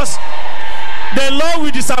Jesus. The Lord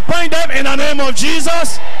will disappoint them in the name of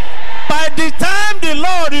Jesus. By the time the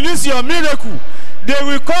Lord releases your miracle, they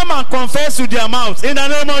will come and confess with their mouth in the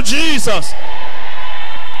name of Jesus.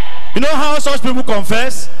 You know how such people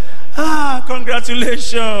confess?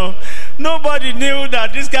 Congratulations. Nobody knew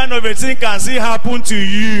that this kind of a thing can still happen to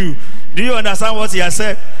you. Do you understand what he has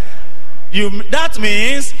said? That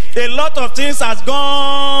means a lot of things has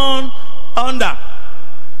gone under.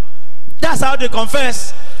 That's how they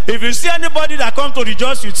confess. If you see anybody that come to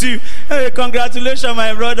rejoice with you, hey, congratulations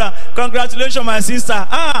my brother, congratulations my sister.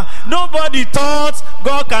 Nobody thought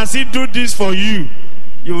God can still do this for you.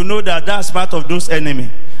 You will know that that's part of those enemies.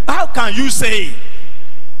 How can you say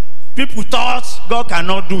people thought God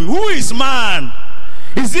cannot do it? Who is man?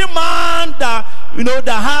 Is it man that that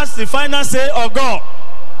has the final say, or God?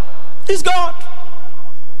 It's God.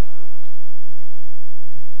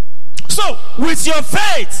 So with your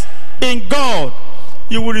faith in God,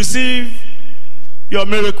 you will receive your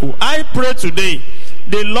miracle. I pray today,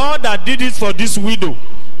 the Lord that did it for this widow,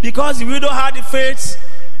 because the widow had the faith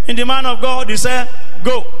in the man of God. He said,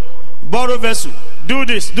 go, borrow vessel, do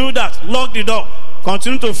this, do that, lock the door,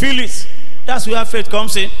 continue to fill it. That's where faith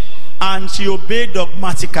comes in. And she obeyed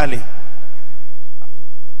dogmatically.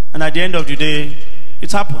 And at the end of the day,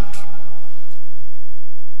 it happened.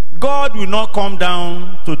 God will not come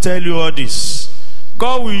down to tell you all this.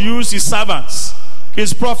 God will use his servants,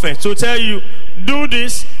 his prophets, to tell you, do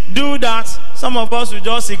this, do that. Some of us will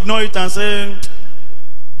just ignore it and say,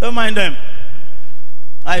 don't mind them.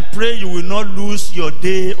 I pray you will not lose your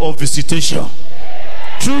day of visitation.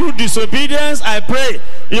 Through disobedience, I pray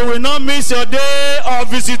you will not miss your day of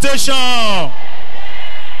visitation.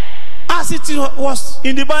 As it was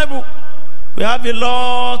in the Bible, we have a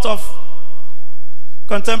lot of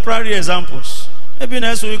contemporary examples. Maybe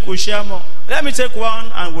next week we'll share more. Let me take one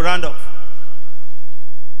and we'll round up.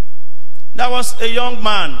 There was a young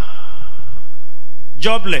man,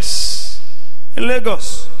 jobless, in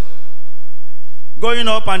Lagos, going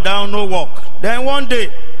up and down, no work. Then one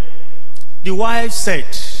day, the wife said,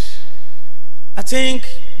 I think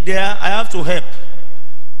I have to help.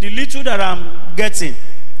 The little that I'm getting,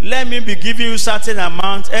 let me be giving you a certain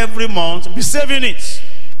amount every month, be saving it,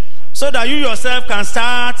 so that you yourself can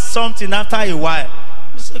start something after a while.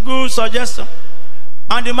 It's a good suggestion.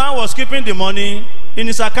 And the man was keeping the money in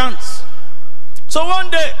his accounts. So one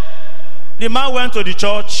day, the man went to the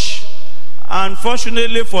church, and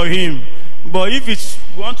fortunately for him, but if you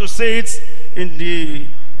want to say it in the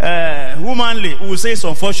humanly, we will say it's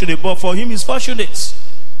unfortunate, but for him it's fortunate.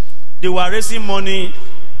 They were raising money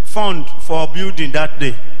fund for a building that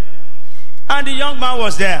day, and the young man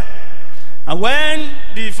was there. And when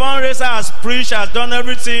the fundraiser has preached, has done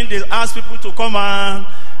everything, they asked people to come and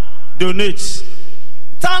donate.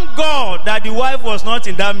 Thank God that the wife was not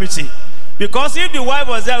in that meeting, because if the wife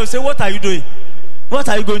was there, we would say, what are you doing? What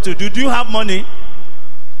are you going to do? Do you have money?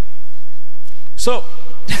 So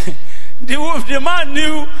the man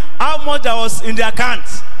knew how much there was in the account,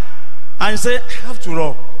 and he said, after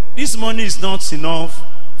all, this money is not enough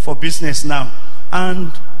for business now,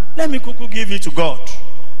 and let me quickly give it to God.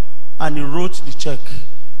 And he wrote the check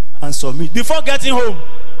and submitted. Before getting home,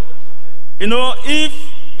 if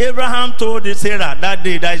Abraham told Sarah that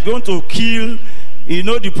day that he's going to kill,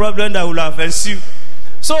 the problem that will have ensued.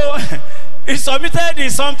 So he submitted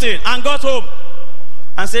something and got home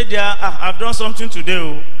and said, yeah, I've done something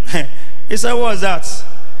today. He said, what was that?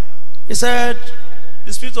 He said,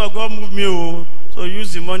 the Spirit of God moved me to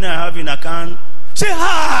use the money I have in account. Say,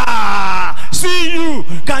 see you.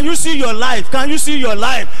 Can you see your life? Can you see your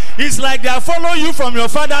life? It's like they are following you from your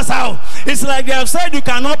father's house. It's like they have said you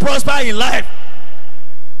cannot prosper in life.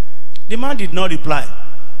 The man did not reply.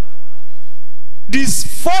 This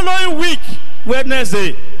following week,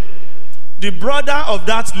 Wednesday, the brother of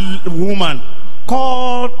that woman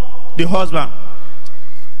called the husband.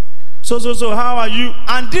 So, how are you?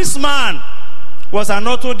 And this man was an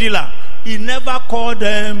auto dealer. He never called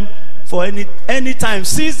them for any time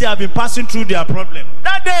since they have been passing through their problem.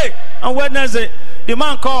 That day, on Wednesday, the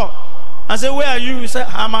man called and said, where are you? He said,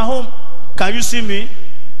 I'm at home. Can you see me? He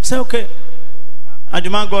said, okay. And the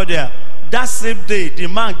man got there. That same day, the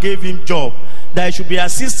man gave him job that he should be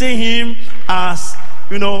assisting him as,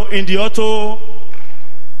 in the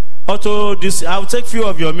this. I will take few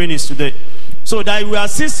of your minutes today. So that he will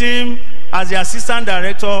assist him as the assistant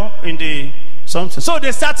director in the something. So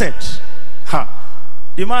they started.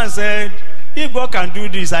 The man said, if God can do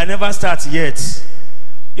this, I never start yet.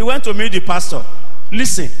 He went to meet the pastor.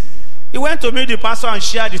 Listen. He went to meet the pastor and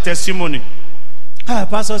shared the testimony. The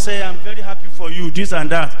pastor said, I'm very happy for you, this and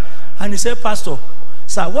that. And he said, Pastor,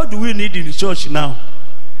 sir, what do we need in the church now?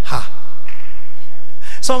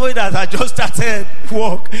 Somebody that had just started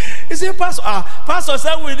work. He said, Pastor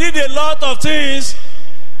said, we need a lot of things.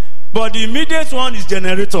 But the immediate one is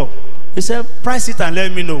generator. He said, price it and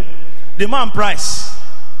let me know. The man priced.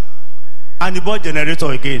 And he bought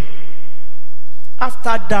generator again.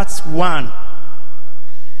 After that one,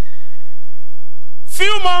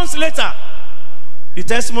 few months later, the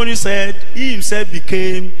testimony said he himself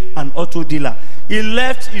became an auto dealer. He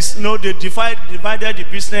left they divided the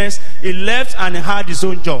business. He left and he had his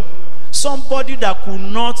own job. Somebody that could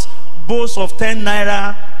not boast of 10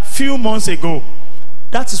 naira few months ago.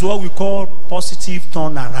 That is what we call positive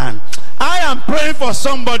turnaround. I am praying for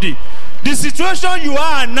somebody. The situation you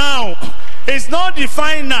are now is not the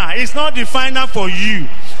final. It's not the final for you.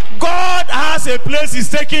 God has a place He's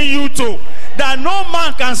taking you to that no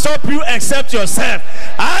man can stop you except yourself.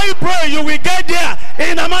 I pray you will get there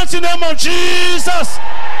in the mighty name of Jesus.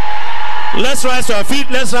 Let's rise to our feet.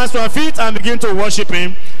 Let's rise to our feet and begin to worship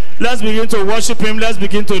Him. Let's begin to worship Him. Let's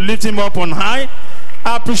begin to lift Him up on high.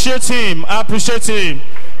 Appreciate Him. Appreciate Him.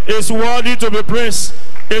 It's worthy to be praised.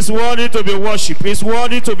 It's worthy to be worshipped. It's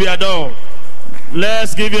worthy to be adored.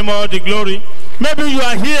 Let's give Him all the glory. Maybe you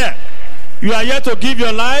are here. You are here to give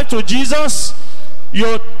your life to Jesus.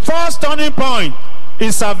 Your first turning point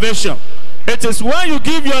is salvation. It is when you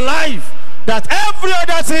give your life that every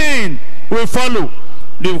other thing will follow.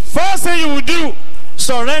 The first thing you will do,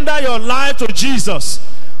 surrender your life to Jesus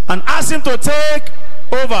and ask Him to take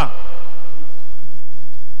over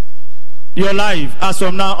your life as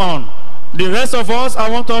from now on. The rest of us, I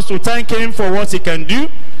want us to thank Him for what He can do.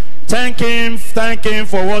 Thank Him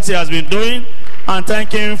for what He has been doing, and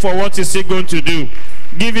thank Him for what He's still going to do.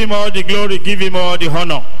 Give Him all the glory, give Him all the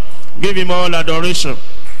honor, give Him all adoration,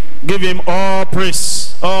 give Him all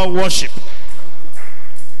praise, all worship.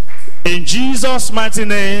 In Jesus' mighty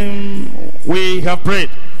name we have prayed.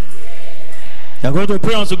 You are going to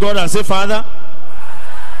pray unto God and say, Father,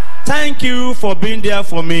 thank you for being there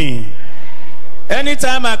for me.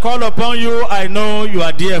 Anytime I call upon you, I know you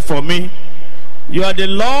are there for me. You are the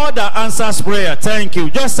Lord that answers prayer. Thank you.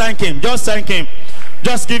 Just thank Him. Just thank Him.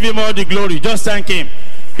 Just give Him all the glory. Just thank Him.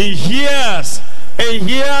 He hears. He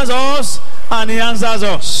hears us and He answers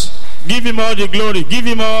us. Give Him all the glory. Give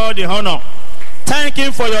Him all the honor. Thank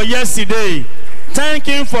Him for your yesterday. Thank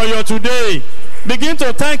Him for your today. Begin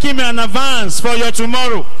to thank Him in advance for your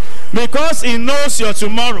tomorrow. Because He knows your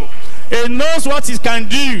tomorrow. He knows what He can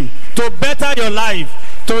do to better your life,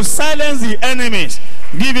 to silence the enemies.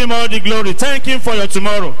 Give Him all the glory. Thank Him for your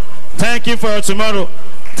tomorrow. Thank Him for your tomorrow.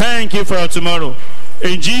 Thank you for your tomorrow.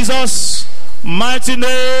 In Jesus' mighty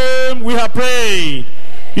name we have prayed.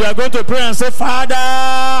 You are going to pray and say,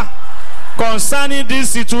 Father, concerning this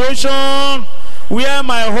situation where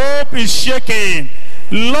my hope is shaking,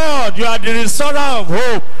 Lord, you are the restorer of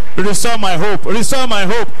hope. Restore my hope. Restore my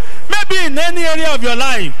hope. Maybe in any area of your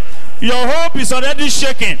life, your hope is already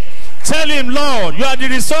shaking. Tell Him, Lord, you are the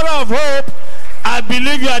restorer of hope. I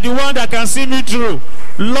believe you are the one that can see me through.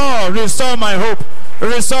 Lord, restore my hope.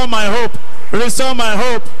 Restore my hope. Restore my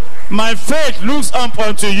hope. My faith looks up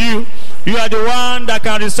unto you. You are the one that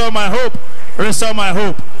can restore my hope. Restore my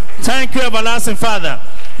hope. Thank you, everlasting Father.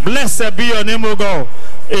 Blessed be your name, O God.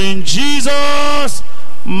 In Jesus'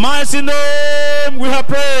 mighty name we have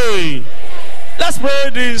prayed. Let's pray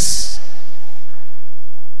this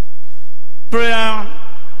prayer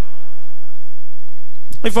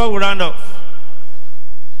before we round up.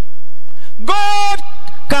 God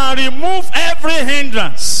can remove every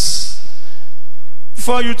hindrance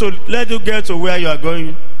for you to let you get to where you are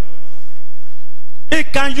going. He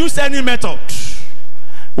can use any method.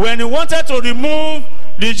 When He wanted to remove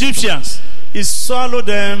the Egyptians, He swallowed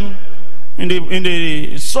them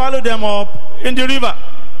swallowed them up in the river.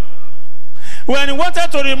 When He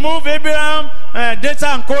wanted to remove Abraham, Dathan,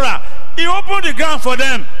 and Korah, He opened the ground for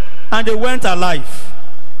them and they went alive.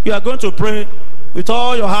 You are going to pray with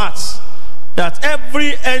all your hearts that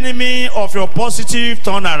every enemy of your positive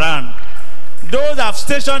turnaround those that have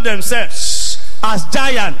stationed themselves as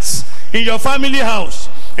giants in your family house,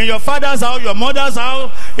 in your father's house, your mother's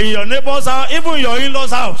house, in your neighbor's house, even your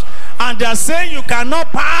in-laws' house, and they are saying you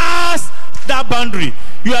cannot pass that boundary.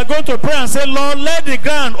 You are going to pray and say, Lord, let the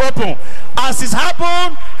ground open, as it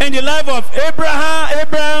happened in the life of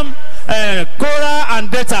Abraham, Korah, and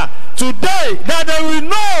Dathan. Today, that they will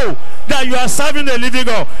know that you are serving the living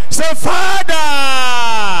God. Say, Father,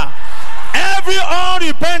 every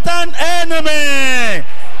unrepentant enemy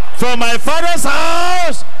from my father's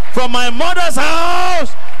house, from my mother's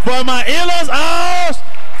house, from my in-laws' house,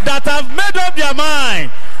 that have made up their mind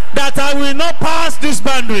that I will not pass this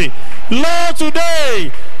boundary, Lord,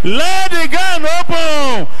 today, let the ground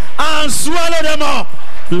open and swallow them up.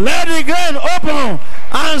 Let the ground open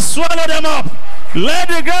and swallow them up. Let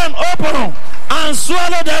the ground open and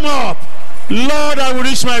swallow them up. Lord, I will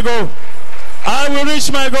reach my goal. I will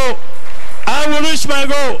reach my goal. I will reach my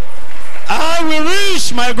goal. I will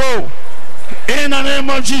reach my goal. In the name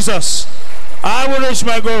of Jesus, I will reach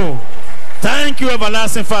my goal. Thank you,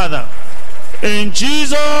 everlasting Father. In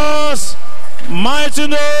Jesus' mighty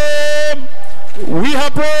name, we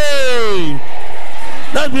have prayed.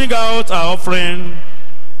 Let's bring out our offering.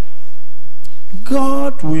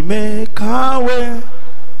 God will make our way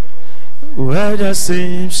where there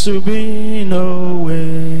seems to be no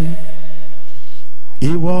way.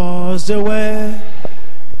 He was the way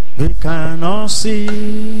we cannot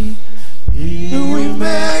see. He will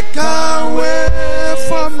make a way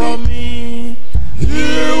for me. He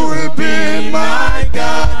will be my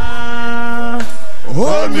God.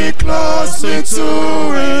 Hold me closely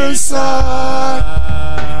to his side.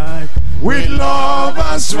 With love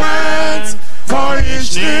and strength for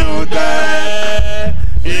each new day.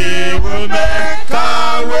 He will make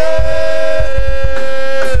a way.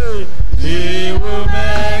 He will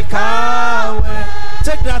make a way.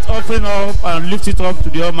 Take that offering up and lift it up to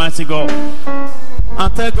the Almighty God.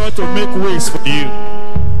 And tell God to make ways for you.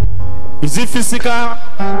 Is it physical?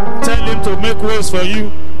 Tell him to make ways for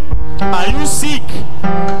you. Are you sick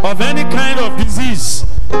of any kind of disease?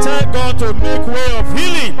 Tell God to make way of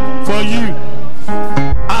healing for you.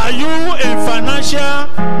 Are you in financial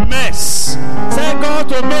mess? Tell God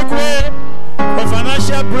to make way of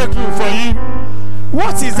financial breakthrough for you.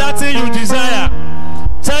 What is that thing you desire?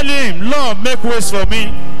 Tell him, Lord, make ways for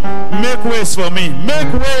me. Make ways for me.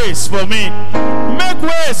 Make ways for me. Make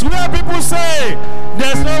ways where people say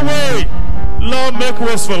there's no way. Lord, make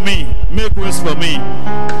ways for me. Make ways for me.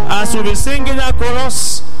 As we'll be singing that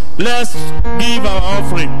chorus, let's give our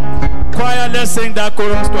offering. Choir, let's sing that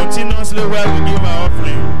chorus continuously while we give our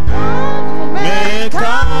offering. Make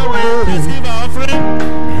our way. Let's give our offering.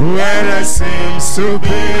 Where there seems to be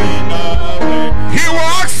no way. He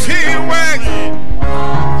walks, he waits.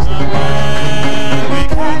 We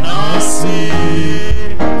cannot see.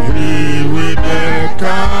 He will make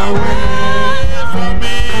our way for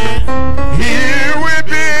me. He will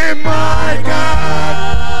be my God.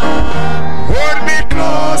 Hold me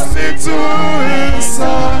closely to his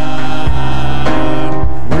side.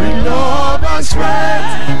 With love and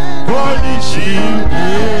strength for the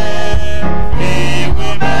children. He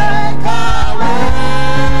will make our way.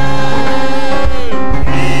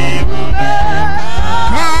 He will make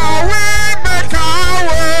our way. Make our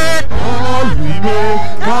way. God will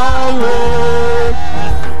make our way.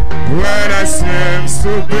 Where there seems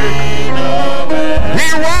to be no way. He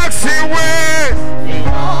walks in ways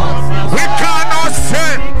we cannot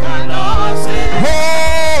see.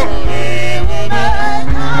 Oh, he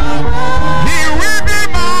will be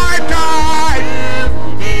my guide.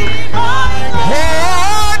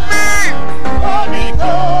 Hold me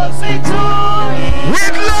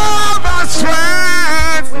with love and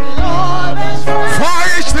strength for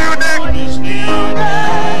each new day.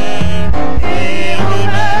 He will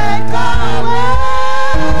make a way.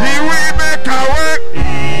 He will make a way.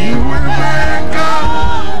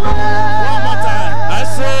 One more time. I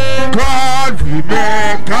say, God will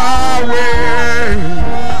make a way.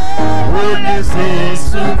 When there seems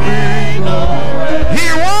to be no way. He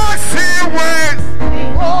walks in ways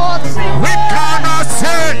we cannot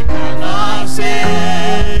see.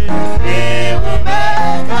 He will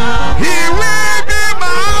make a way. He will be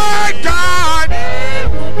my God.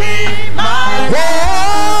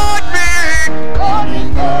 Hold me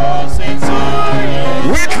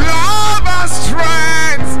with love and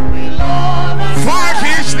strength for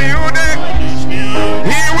each new day.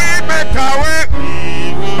 He will make a way.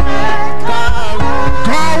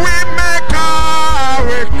 God will make a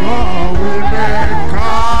way. God will make a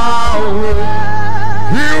way.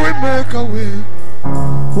 He will make a way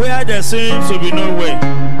where there seems to be no way.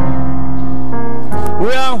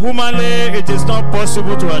 where humanly it is not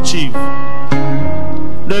possible to achieve.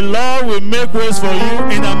 The Lord will make ways for you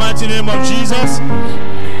in the mighty name of Jesus.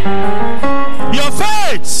 Your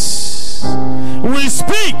faith will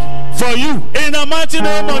speak for you in the mighty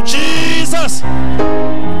name of Jesus.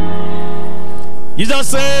 Jesus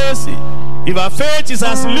says, if our faith is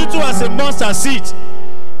as little as a mustard seed,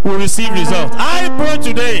 we'll receive results. I pray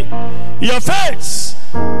today, your faith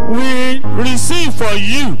will receive for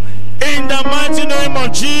you in the mighty name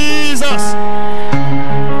of Jesus.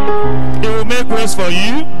 It will make ways for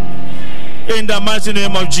you in the mighty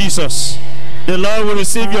name of Jesus. The Lord will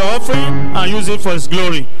receive your offering and use it for His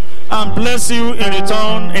glory and bless you in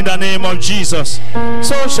return in the name of Jesus.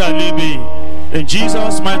 So shall it be. In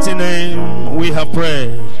Jesus' mighty name we have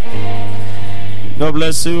prayed. God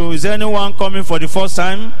bless you. Is there anyone coming for the first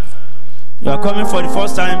time? You are coming for the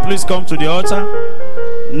first time, please come to the altar.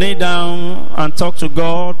 Kneel down and talk to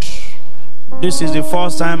God. This is the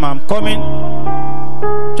first time I'm coming.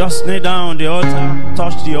 Just kneel down on the altar,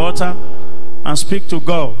 touch the altar, and speak to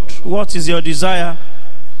God. What is your desire?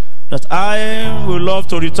 That I will love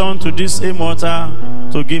to return to this same altar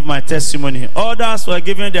to give my testimony. Others were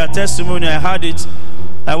giving their testimony. I heard it.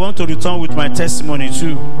 I want to return with my testimony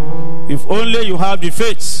too. If only you have the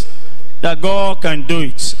faith that God can do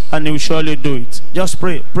it, and He will surely do it. Just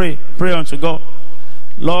pray unto God.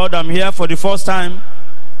 Lord, I'm here for the first time.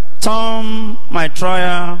 Turn my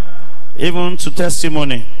trial even to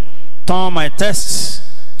testimony. Turn my tests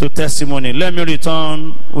to testimony. Let me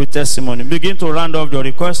return with testimony. Begin to round off your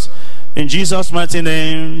request. In Jesus' mighty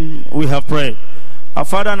name we have prayed. Our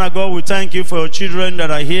Father and our God, we thank you for your children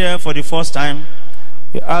that are here for the first time.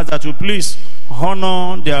 We ask that you please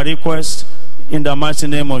honor their request in the mighty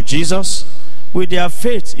name of Jesus. With their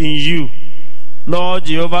faith in you, Lord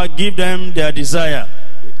Jehovah, give them their desire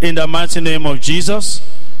in the mighty name of Jesus.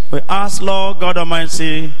 We ask, Lord God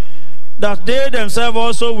Almighty, that they themselves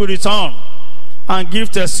also will return and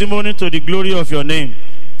give testimony to the glory of your name.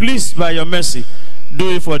 Please, by your mercy,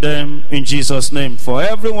 do it for them in Jesus' name. For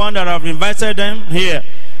everyone that have invited them here,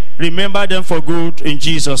 remember them for good in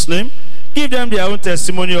Jesus' name. Give them their own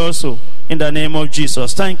testimony also in the name of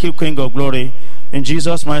Jesus. Thank you, King of Glory. In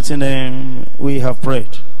Jesus' mighty name we have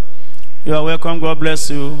prayed. You are welcome. God bless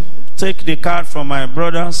you. Take the card from my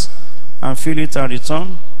brothers and fill it and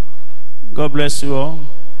return. God bless you all.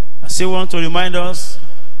 I still want to remind us,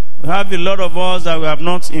 we have a lot of us that we have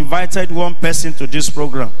not invited one person to this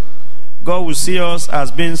program. God will see us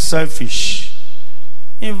as being selfish.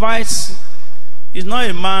 Invite. It's not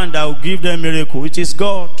a man that will give them miracle. It is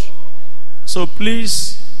God. So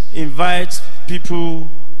please invite people,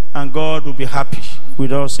 and God will be happy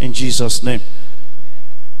with us in Jesus' name.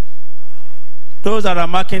 Those that are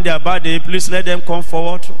marking their birthday, please let them come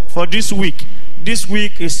forward for this week. This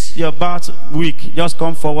week is your birth week. Just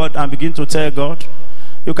come forward and begin to tell God.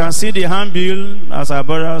 You can see the handbill as our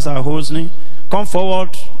brothers are hosting. Come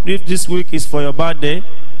forward if this week is for your birthday.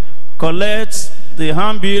 Collect the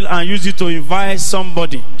handbill and use it to invite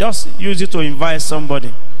somebody. Just use it to invite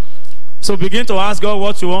somebody. So begin to ask God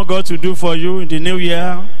what you want God to do for you in the new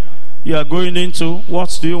year you are going into.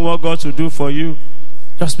 What do you want God to do for you?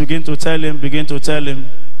 Just begin to tell Him, begin to tell Him,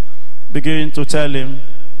 begin to tell Him.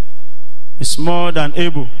 It's more than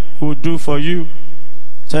able He will do for you.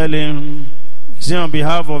 Tell Him, is it on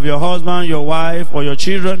behalf of your husband, your wife, or your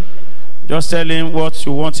children? Just tell Him what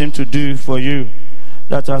you want Him to do for you.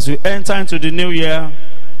 That as you enter into the new year,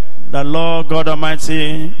 the Lord God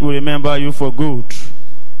Almighty will remember you for good.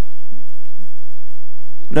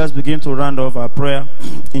 Let's begin to round off our prayer.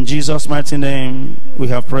 In Jesus' mighty name we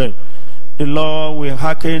have prayed. The Lord will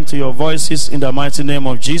hearken to your voices in the mighty name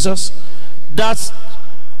of Jesus. That's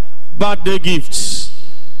birthday gifts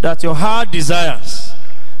that your heart desires,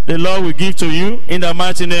 the Lord will give to you in the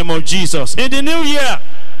mighty name of Jesus. In the new year,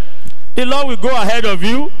 the Lord will go ahead of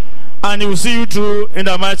you and He will see you through in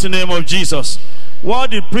the mighty name of Jesus.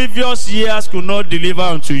 What the previous years could not deliver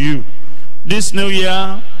unto you, this new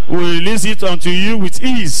year will release it unto you with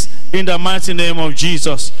ease in the mighty name of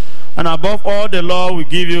Jesus. And above all, the Lord will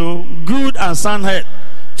give you good and sound health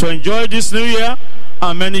to enjoy this new year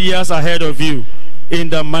and many years ahead of you in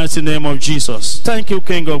the mighty name of Jesus. Thank you,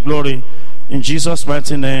 King of Glory. In Jesus'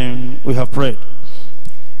 mighty name we have prayed.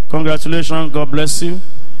 Congratulations. God bless you.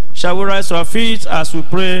 Shall we rise to our feet as we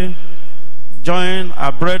pray? Join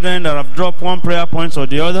our brethren that have dropped one prayer point or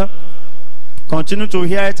the other. Continue to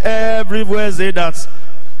hear it every Wednesday that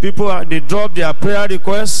people they drop their prayer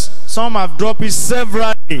requests. Some have dropped it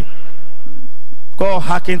severally. God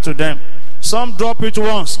hearken to them. Some drop it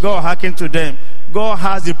once. God hearken to them. God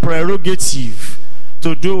has the prerogative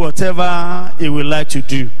to do whatever He would like to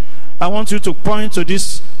do. I want you to point to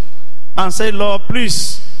this and say, Lord,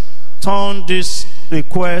 please turn this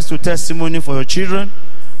request to testimony for your children.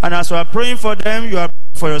 And as you are praying for them, you are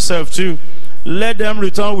praying for yourself too. Let them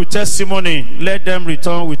return with testimony. Let them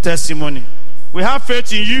return with testimony. We have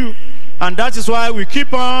faith in you, and that is why we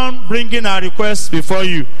keep on bringing our requests before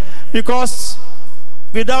you. Because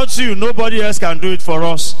without you, nobody else can do it for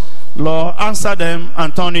us. Lord, answer them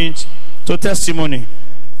and turn it to testimony.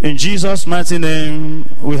 In Jesus' mighty name,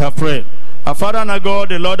 we have prayed. Our Father and our God,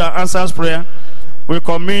 the Lord that answers prayer, we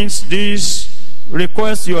commit these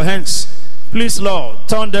requests to your hands. Please, Lord,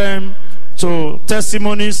 turn them to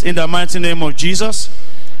testimonies in the mighty name of Jesus.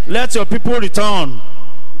 Let your people return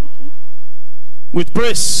with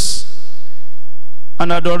praise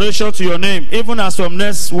and adoration to your name, even as from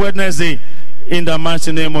next Wednesday, in the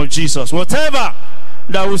mighty name of Jesus. Whatever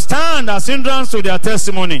that will stand as hindrance to their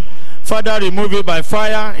testimony, Father, remove it by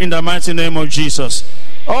fire in the mighty name of Jesus.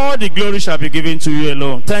 All the glory shall be given to you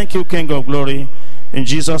alone. Thank you, King of glory. In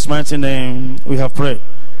Jesus' mighty name, we have prayed.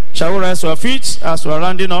 Shall we rise to our feet as we are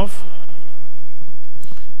rounding off?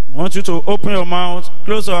 I want you to open your mouth,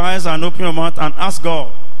 close your eyes and open your mouth and ask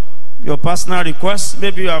God your personal request.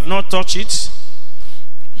 Maybe you have not touched it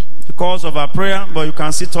because of our prayer, but you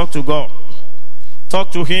can still talk to God.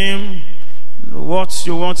 Talk to him what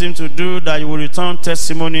you want him to do, that you will return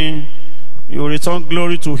testimony, you will return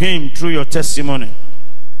glory to him through your testimony.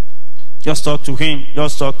 Just talk to him.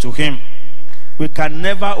 Just talk to him. We can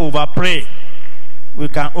never over pray. We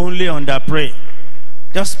can only under pray.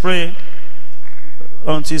 Just pray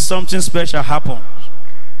until something special happens.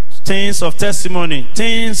 Things of testimony,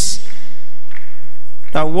 things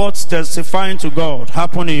that worth testifying to God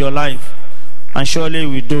happen in your life, and surely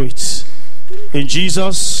we do it. In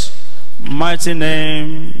Jesus' mighty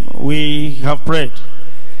name we have prayed.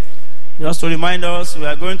 Just to remind us, we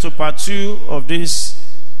are going to part 2 of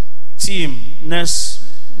this team next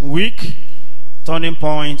week, Turning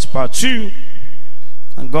Point Part 2,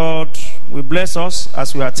 and God will bless us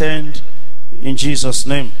as we attend in Jesus'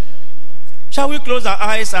 name. Shall we close our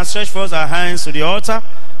eyes and stretch forth our hands to the altar,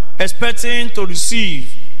 expecting to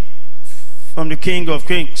receive from the King of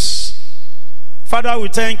Kings? Father, we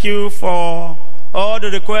thank you for all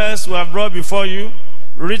the requests we have brought before you,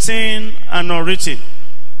 written and unwritten.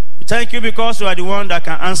 We thank you because you are the one that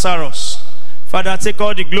can answer us. Father, take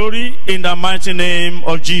all the glory in the mighty name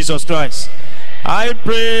of Jesus Christ. I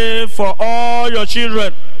pray for all your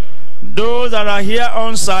children, those that are here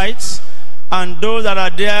on site and those that are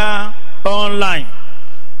there online.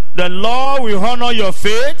 The Lord will honor your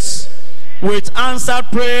faith with answered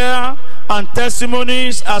prayer and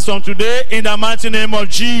testimonies as from today in the mighty name of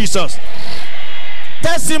Jesus.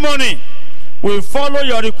 Testimony will follow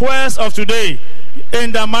your request of today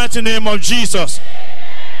in the mighty name of Jesus.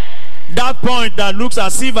 That point that looks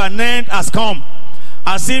as if an end has come,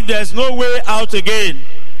 as if there's no way out again,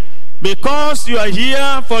 because you are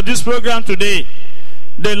here for this program today,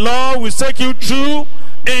 the Lord will take you through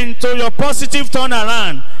into your positive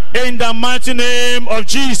turnaround in the mighty name of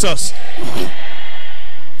Jesus.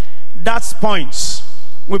 That point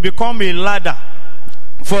will become a ladder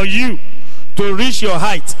for you to reach your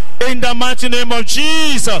height in the mighty name of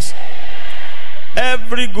Jesus.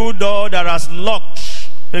 Every good door that has locked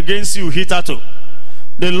against you hitherto,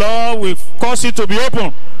 the Lord will cause it to be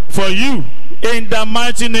open for you in the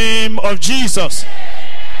mighty name of Jesus.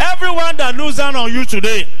 Everyone that looks down on you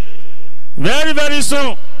today, very, very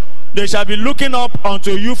soon, they shall be looking up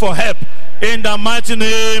unto you for help in the mighty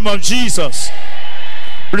name of Jesus.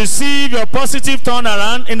 Receive your positive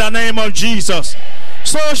turnaround in the name of Jesus.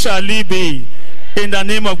 So shall it be in the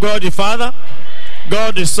name of God the Father,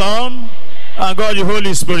 God the Son, and God the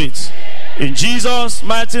Holy Spirit. In Jesus'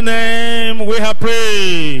 mighty name we have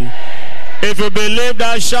prayed. If you believe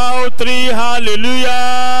that, shout 3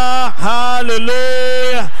 hallelujah,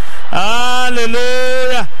 hallelujah,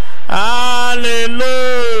 hallelujah,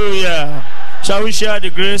 hallelujah. Shall we share the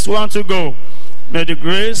grace? 1, 2, go. May the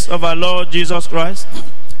grace of our Lord Jesus Christ,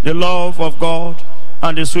 the love of God,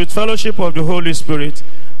 and the sweet fellowship of the Holy Spirit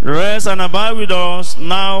rest and abide with us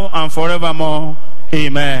now and forevermore.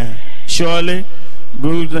 Amen. Surely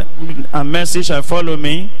good and mercy shall follow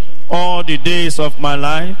me all the days of my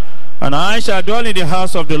life, and I shall dwell in the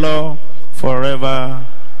house of the Lord forever.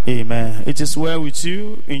 Amen. It is well with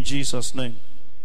you in Jesus' name.